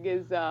 Interesting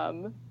is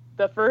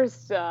the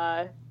first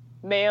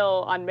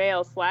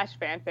male /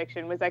 fan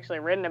fiction was actually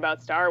written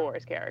about Star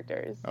Wars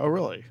characters. Oh,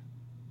 really?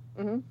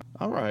 Mm-hmm.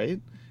 All right.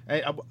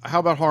 Hey, how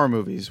about horror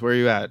movies? Where are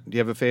you at? Do you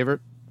have a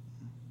favorite?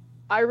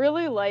 I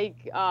really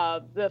like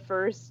the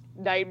first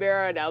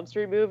Nightmare on Elm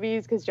Street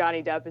movies because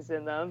Johnny Depp is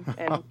in them,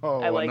 and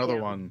I like another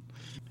him. one.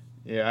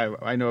 Yeah,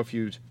 I know a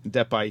few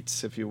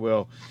Deppites, if you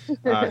will.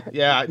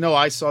 Yeah, no,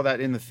 I saw that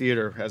in the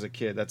theater as a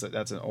kid.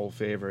 That's an old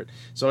favorite.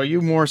 So, are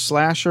you more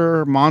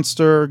slasher,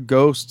 monster,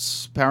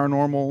 ghosts,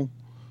 paranormal?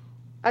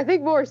 I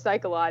think more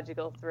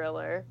psychological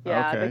thriller.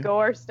 Yeah, Okay. the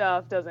gore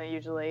stuff doesn't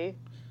usually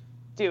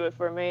do it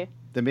for me.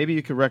 Then maybe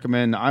you could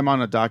recommend. I'm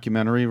on a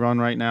documentary run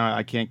right now.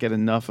 I can't get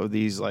enough of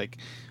these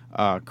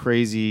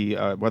crazy,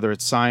 whether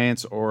it's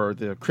science or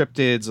the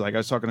cryptids. Like I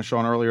was talking to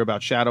Sean earlier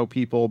about shadow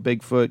people,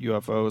 Bigfoot,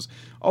 UFOs.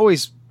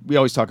 We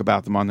always talk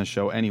about them on the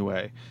show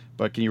anyway.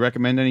 But can you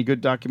recommend any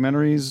good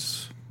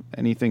documentaries?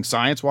 Anything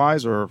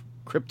science-wise or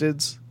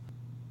cryptids?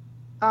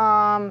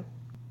 Or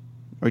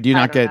do you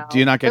not get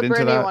into that? The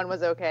Britney one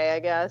was okay, I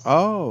guess.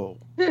 Oh.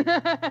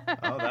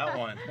 That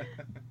one.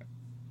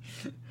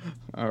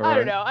 All right. I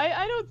don't know.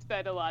 I don't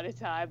spend a lot of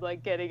time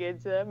like getting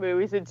into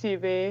movies and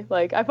TV.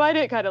 Like I find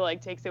it kind of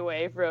like takes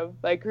away from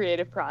my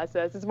creative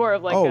process. It's more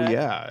of like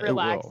a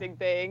relaxing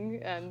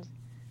thing, and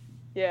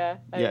I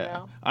don't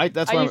know. I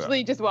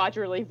usually just watch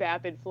really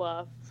vapid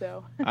fluff.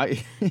 So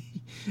I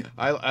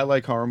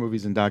like horror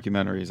movies and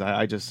documentaries.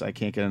 I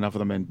can't get enough of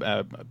them.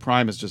 And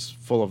Prime is just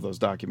full of those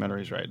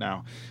documentaries right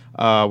now.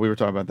 We were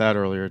talking about that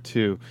earlier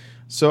too.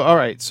 So all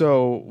right.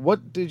 So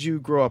what did you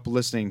grow up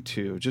listening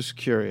to? Just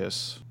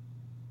curious.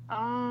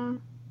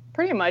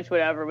 Pretty much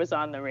whatever was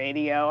on the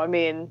radio. I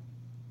mean,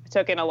 I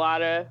took in a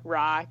lot of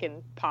rock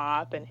and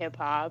pop and hip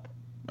hop.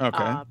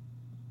 Okay.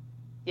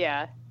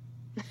 Yeah.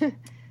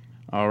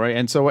 All right.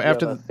 And so Do you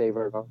after have a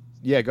favorite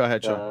yeah, go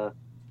ahead, Sean.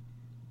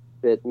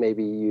 that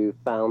maybe you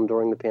found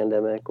during the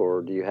pandemic,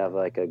 or do you have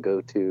like a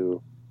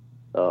go-to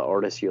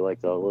artist you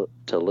like to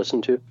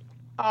listen to?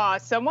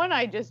 Someone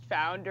I just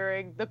found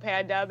during the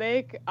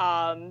pandemic.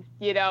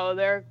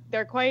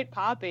 They're quite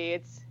poppy.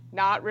 It's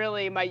not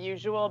really my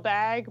usual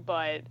bag,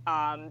 but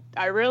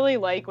I really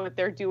like what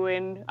they're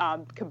doing,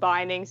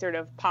 combining sort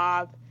of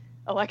pop,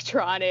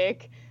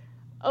 electronic,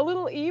 a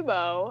little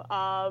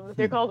emo.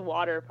 They're called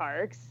Water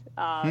Parks,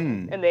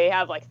 and they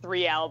have like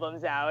 3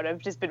 albums out. I've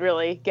just been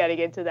really getting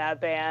into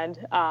that band.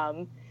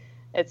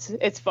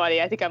 It's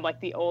funny. I think I'm like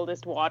the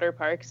oldest Water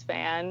Parks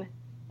fan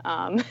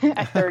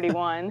at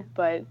 31,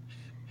 but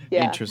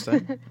yeah.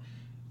 Interesting.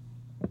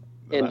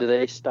 And do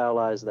they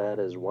stylize that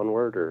as one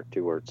word or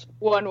 2 words?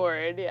 One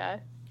word, yeah.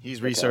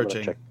 He's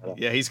researching.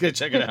 Yeah, he's going to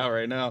check it out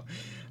right now.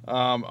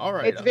 All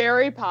right. It's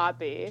very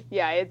poppy.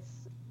 Yeah, it's,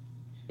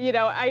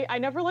 I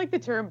never like the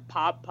term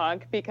pop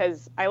punk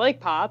because I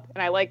like pop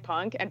and I like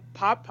punk, and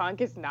pop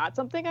punk is not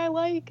something I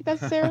like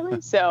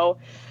necessarily. So,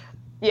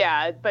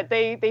 yeah, but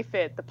they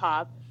fit the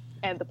pop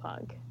and the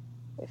punk,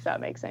 if that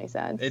makes any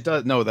sense. It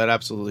does. No, that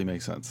absolutely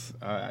makes sense.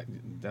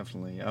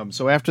 Definitely.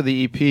 So after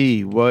the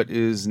EP, what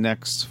is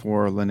next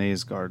for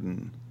Linnaeus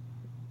Garden?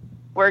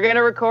 We're going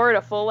to record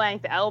a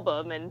full-length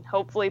album and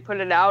hopefully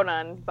put it out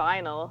on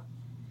vinyl.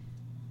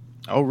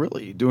 Oh,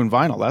 really? Doing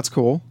vinyl? That's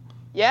cool.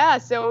 Yeah,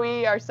 so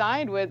we are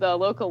signed with a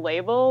local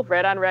label,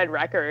 Red on Red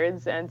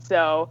Records, and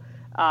so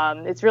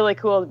it's really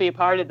cool to be a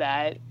part of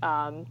that.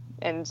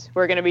 And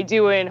we're going to be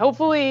doing,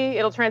 hopefully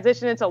it'll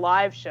transition into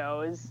live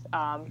shows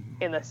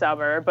in the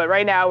summer, but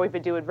right now we've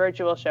been doing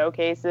virtual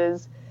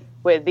showcases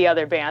with the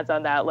other bands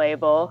on that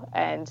label,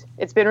 and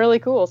it's been really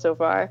cool so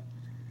far.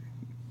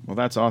 Well,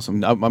 that's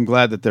awesome. I'm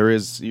glad that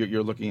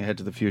you're looking ahead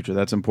to the future.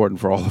 That's important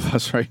for all of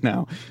us right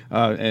now.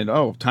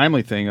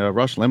 Timely thing,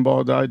 Rush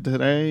Limbaugh died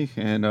today,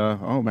 and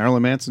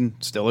Marilyn Manson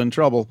still in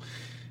trouble.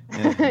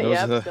 And those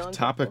are the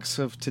topics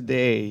of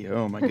today.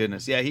 Oh, my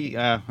goodness.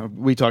 Yeah,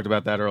 we talked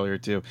about that earlier,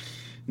 too.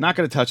 Not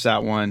going to touch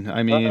that one.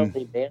 I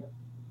mean,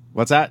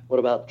 what's that? What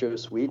about Joe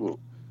Sweden?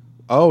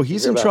 Oh,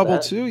 he's in trouble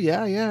too.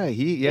 Yeah.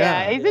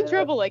 He's in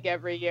trouble like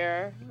every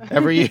year.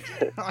 Every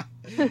year.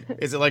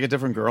 Is it like a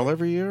different girl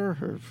every year?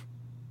 Or?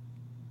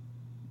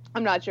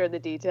 I'm not sure the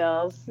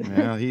details.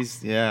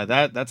 Yeah,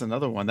 that's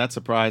another one that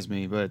surprised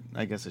me, but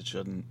I guess it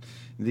shouldn't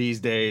these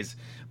days.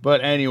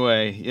 But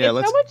anyway, yeah,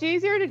 it's so much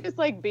easier to just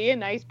like be a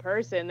nice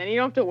person. Then you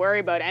don't have to worry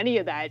about any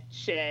of that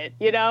shit.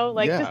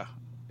 Just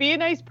be a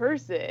nice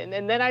person,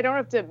 and then I don't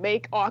have to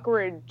make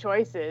awkward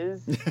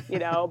choices,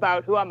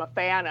 about who I'm a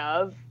fan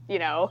of,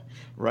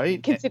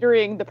 right?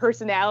 Considering the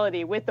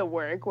personality with the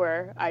work,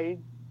 where I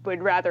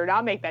would rather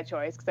not make that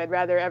choice because I'd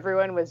rather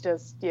everyone was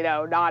just,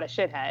 not a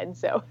shithead.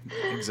 So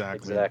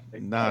exactly.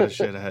 Not a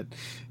shithead.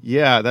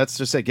 Yeah, that's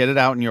just it. Get it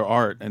out in your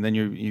art, and then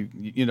you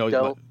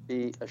don't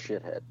be a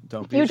shithead.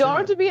 You don't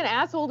have to be an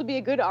asshole to be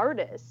a good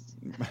artist.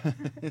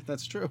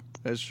 That's true.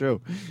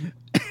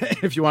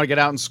 If you want to get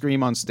out and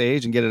scream on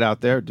stage and get it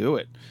out there, do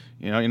it.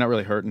 You're not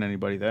really hurting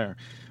anybody there.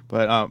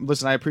 But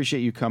listen, I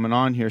appreciate you coming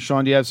on here.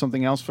 Sean, do you have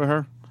something else for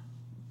her?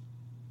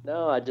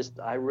 No,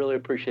 I really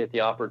appreciate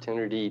the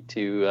opportunity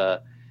to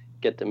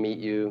get to meet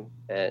you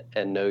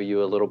and know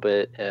you a little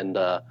bit. And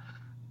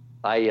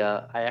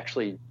I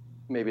actually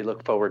maybe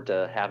look forward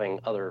to having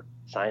other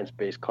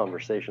science-based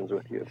conversations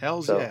with you.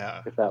 Hells so,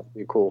 yeah. If that would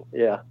be cool.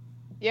 Yeah.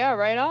 Yeah,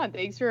 right on.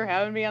 Thanks for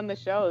having me on the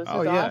show. This is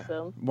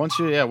awesome. Once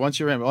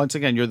you're in, once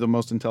again, you're the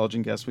most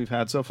intelligent guest we've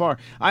had so far.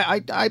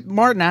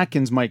 Martin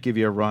Atkins might give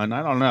you a run.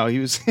 I don't know. He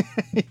was.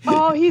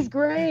 Oh, he's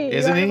great.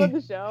 Isn't he? I love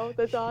the show.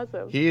 That's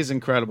awesome. He is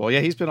incredible.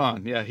 Yeah, he's been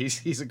on. Yeah,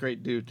 he's a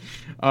great dude.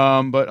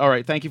 But all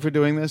right, thank you for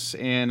doing this.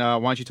 And why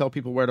don't you tell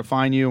people where to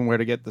find you and where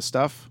to get the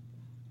stuff?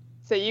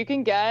 So you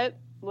can get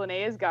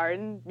Linnea's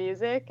Garden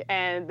music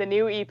and the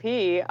new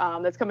EP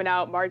that's coming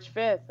out March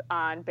 5th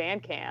on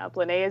Bandcamp,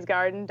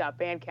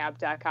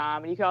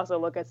 linneasgarden.bandcamp.com. And you can also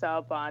look us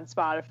up on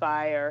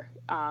Spotify or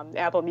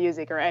Apple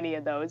Music or any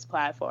of those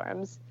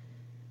platforms.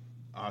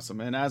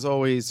 Awesome. And as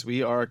always,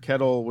 we are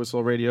Kettle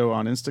Whistle Radio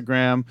on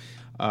Instagram.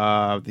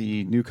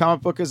 The new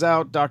comic book is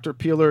out, Dr.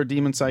 Peeler,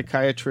 Demon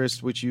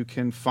Psychiatrist, which you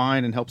can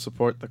find and help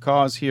support the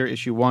cause here.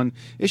 Issue 1.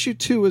 Issue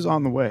 2 is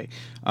on the way.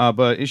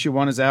 But issue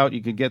 1 is out.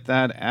 You can get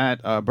that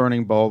at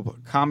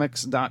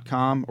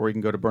burningbulbcomics.com, or you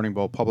can go to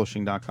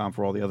burningbulbpublishing.com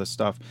for all the other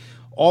stuff.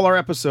 All our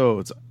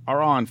episodes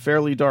are on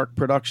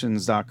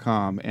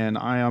fairlydarkproductions.com, and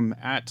I am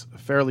at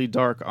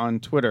fairlydark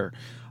on Twitter.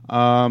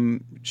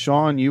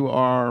 Sean, you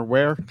are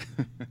where?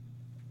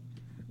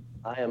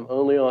 I am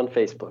only on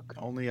Facebook.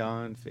 Only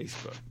on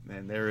Facebook.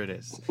 And there it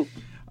is.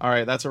 All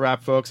right, that's a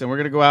wrap, folks. And we're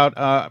going to go out.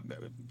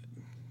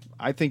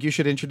 I think you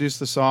should introduce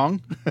the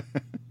song.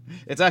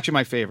 It's actually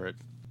my favorite.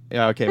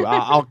 Yeah, okay. Well,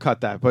 I'll cut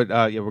that. But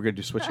yeah, we're going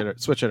to do Switch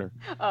Hitter.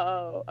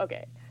 Oh,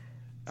 okay.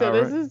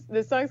 So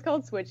this song's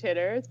called Switch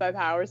Hitter. It's by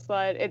Power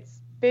Slut.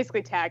 It's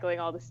basically tackling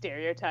all the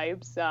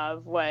stereotypes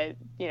of what,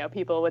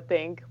 people would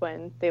think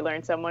when they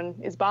learn someone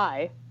is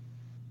bi.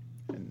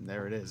 And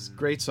there it is.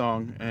 Great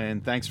song,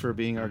 and thanks for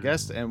being our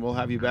guest, and we'll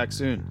have you back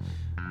soon.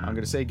 I'm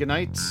going to say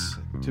goodnight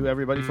to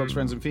everybody, folks,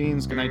 friends, and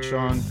fiends. Good night,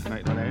 Sean. Good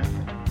night, Linnea.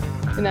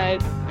 Good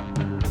night.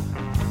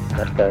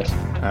 That's best.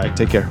 All right,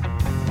 take care.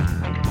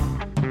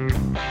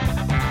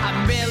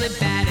 I'm really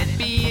bad at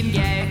being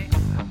gay,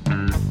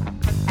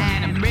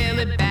 and I'm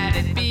really bad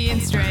at being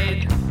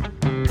straight.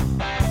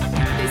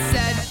 They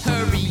said,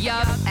 hurry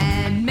up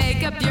and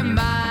make up your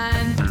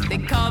mind. They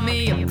call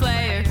me a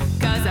player,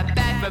 'cause I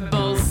bet for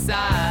both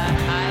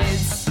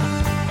sides.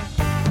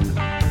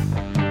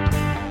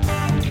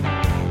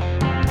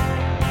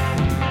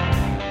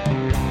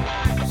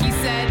 He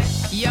said,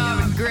 you're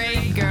a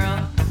great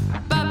girl,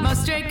 but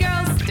most straight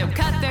girls don't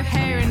cut their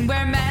hair and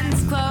wear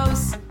men's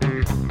clothes.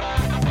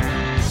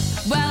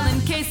 Well, in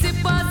case it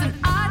wasn't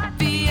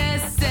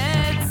obvious,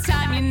 it's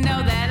time you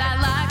know that I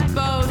like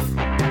both.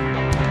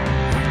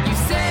 You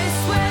say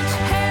switch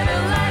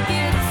hitter like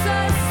it's a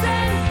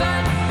sin,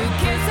 but who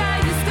cares how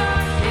you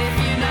score if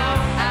you know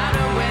how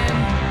to win?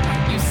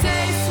 You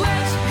say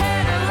switch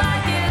hitter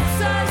like it's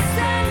a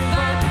sin,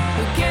 but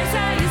who cares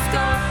how you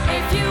score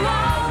if you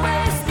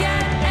always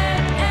get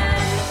it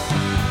in?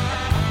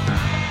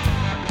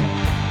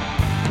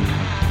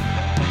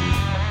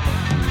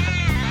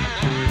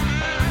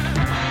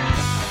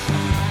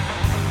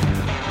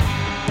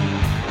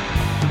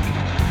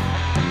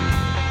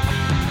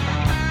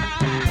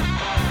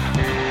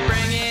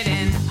 Bring it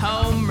in,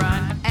 home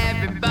run,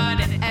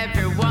 everybody,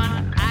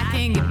 everyone. I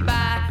can get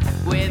by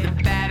with a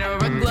bat or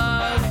a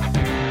glove.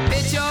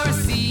 Pitch or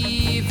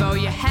receive, oh,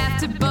 you have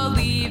to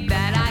believe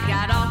that I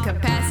got all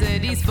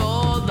capacities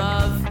full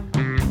of.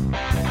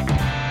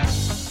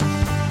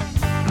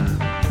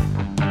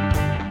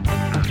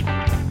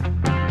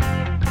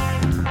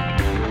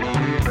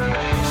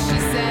 She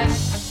said,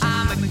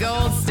 I'm a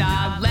gold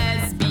star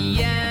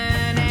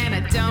lesbian, and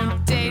I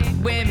don't date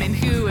women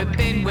who have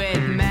been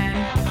with men.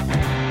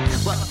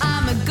 Well,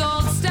 I'm a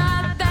gold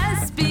star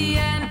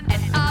thespian,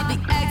 and I'll be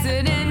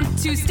exiting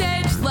to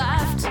stage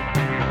left.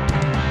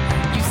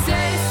 You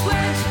say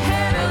switch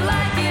hitter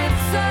like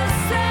it's a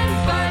sin,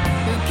 but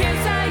who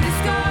cares how you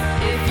score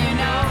if you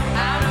know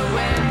how to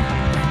win?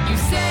 You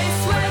say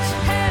switch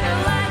hitter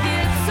like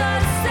it's a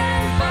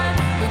sin, but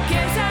who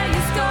cares how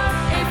you score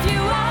if you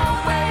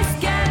always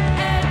get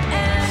it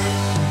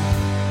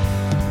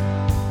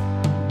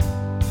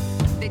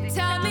in? They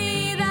tell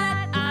me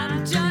that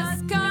I'm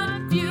just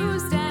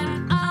confused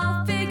and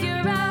I'll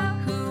figure out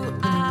who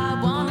I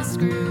wanna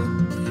screw.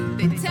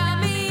 They tell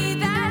me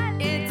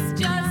that it's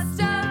just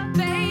a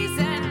phase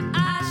and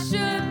I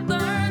should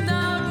learn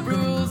the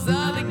rules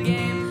of the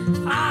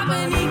game. I'm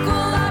an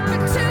equal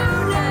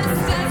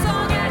opportunist as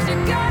long as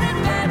you're good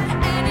at bed.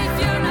 And if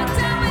you're not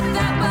down with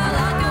that, well,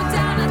 I'll go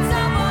down on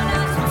someone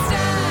else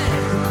instead.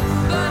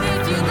 But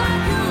if you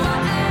like who I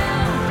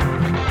am,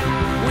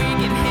 we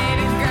can hit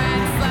a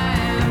grand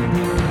slam.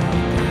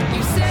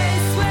 You say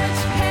switch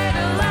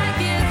hitter like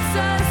it's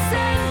a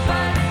sin,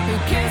 but who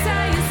cares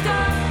how you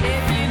score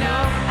if you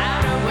know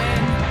how to win?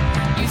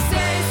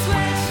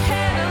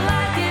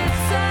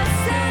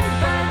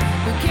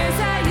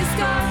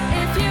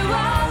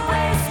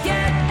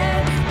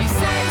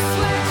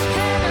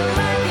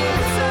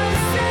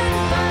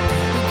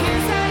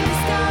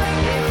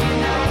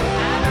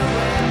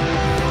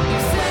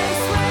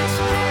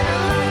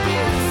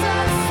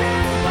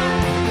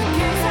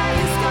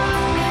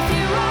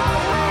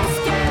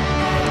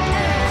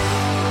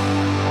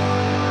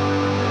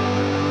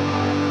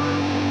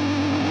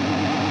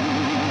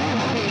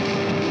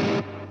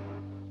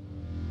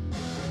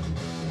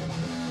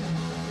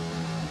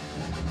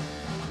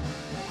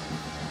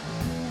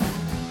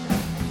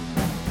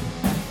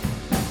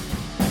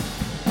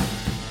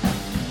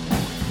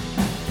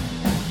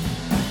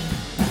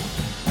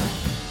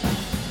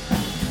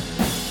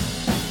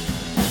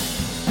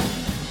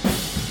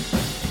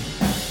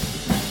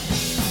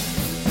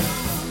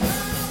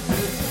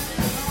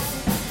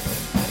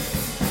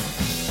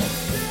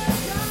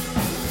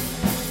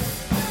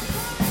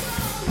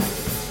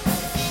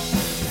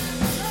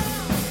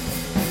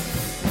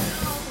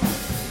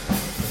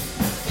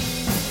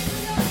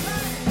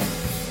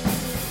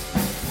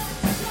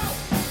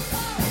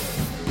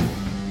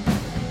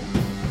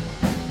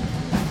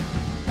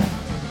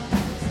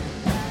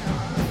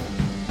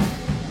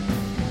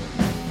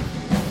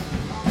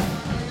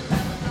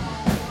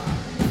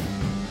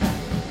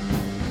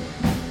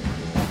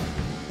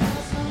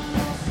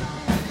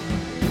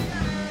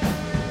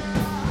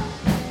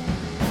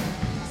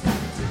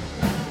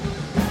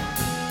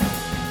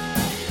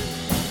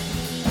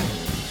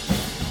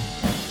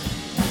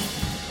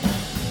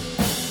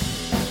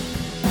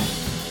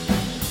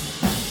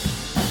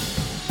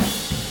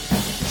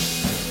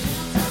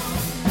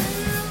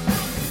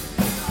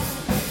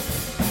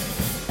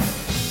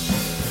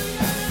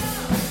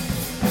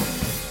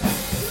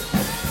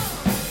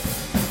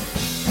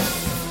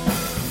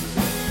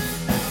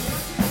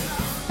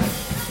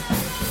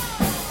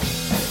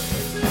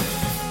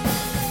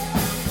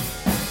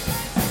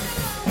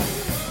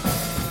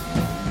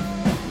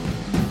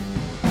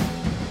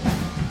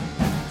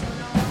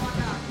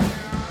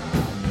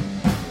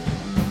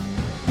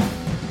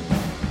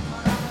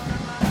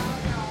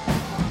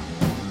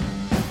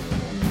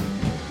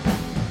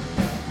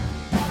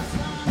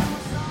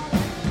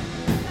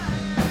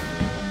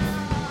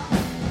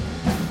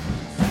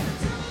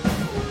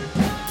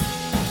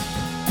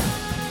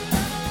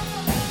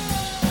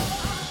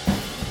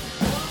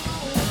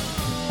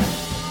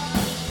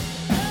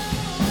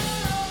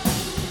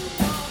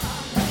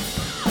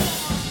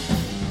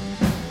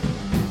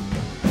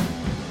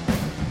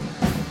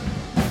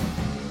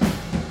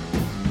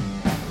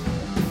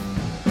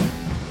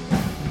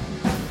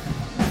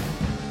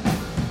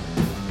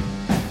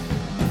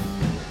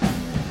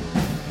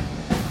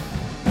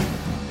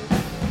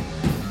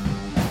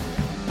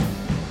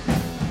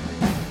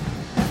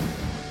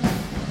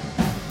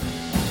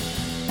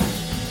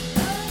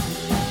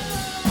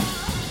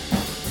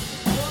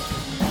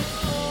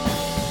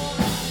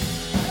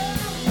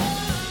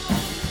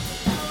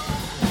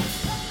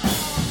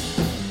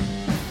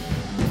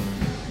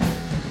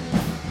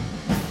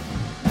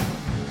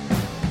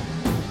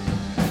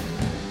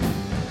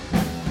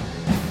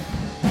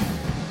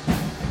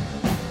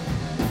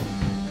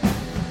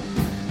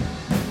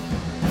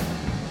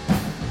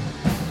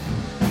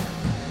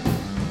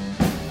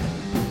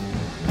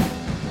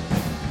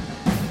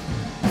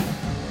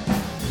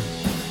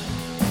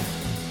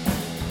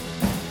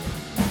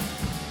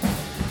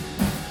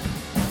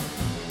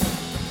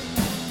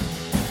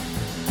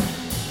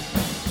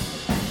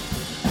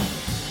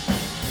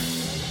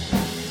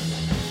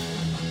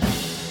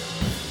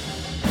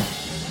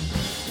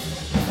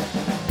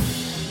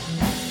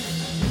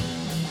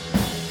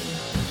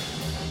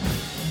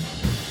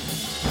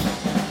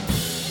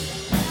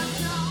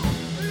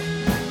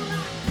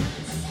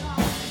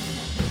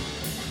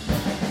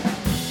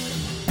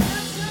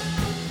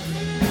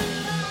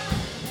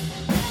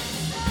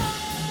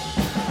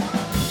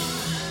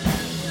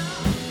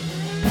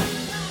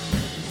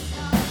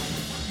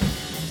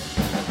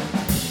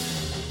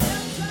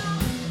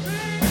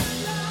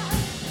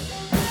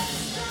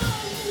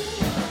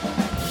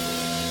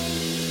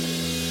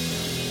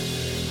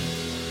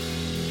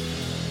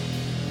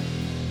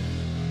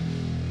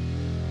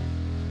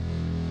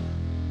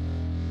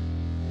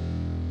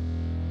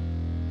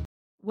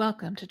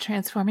 Welcome to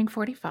Transforming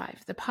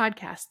 45, the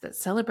podcast that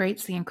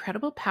celebrates the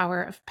incredible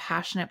power of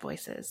passionate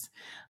voices.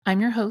 I'm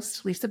your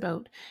host, Lisa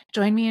Boat.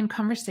 Join me in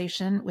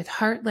conversation with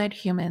heart-led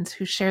humans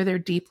who share their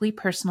deeply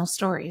personal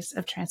stories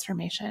of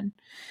transformation.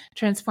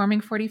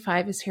 Transforming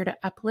 45 is here to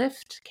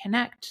uplift,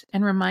 connect,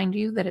 and remind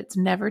you that it's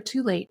never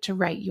too late to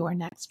write your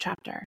next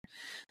chapter.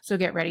 So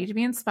get ready to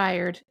be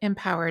inspired,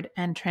 empowered,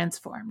 and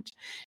transformed.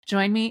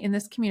 Join me in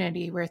this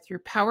community where through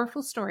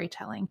powerful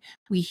storytelling,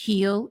 we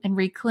heal and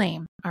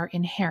reclaim our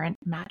inherent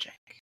magic.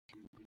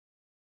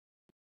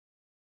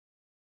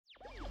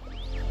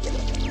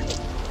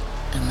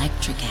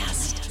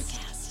 Electricast.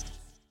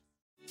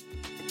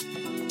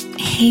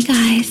 Hey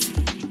guys,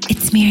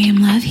 it's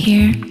Miriam Love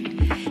here,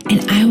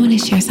 and I want to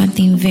share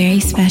something very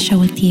special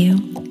with you.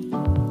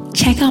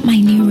 Check out my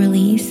new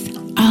release,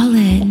 All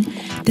In,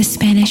 the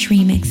Spanish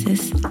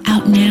remixes,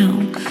 out now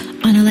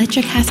on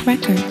Electricast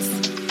Records.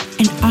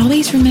 And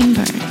always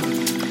remember,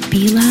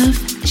 be love,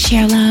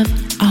 share love,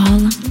 all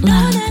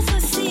love.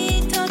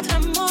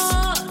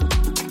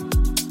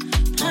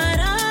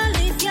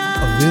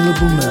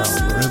 Available now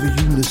wherever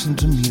you listen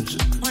to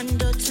music.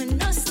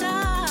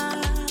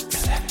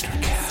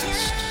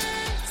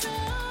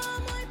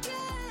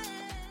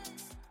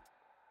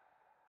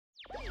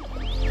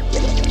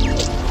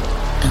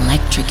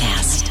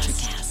 Electricast.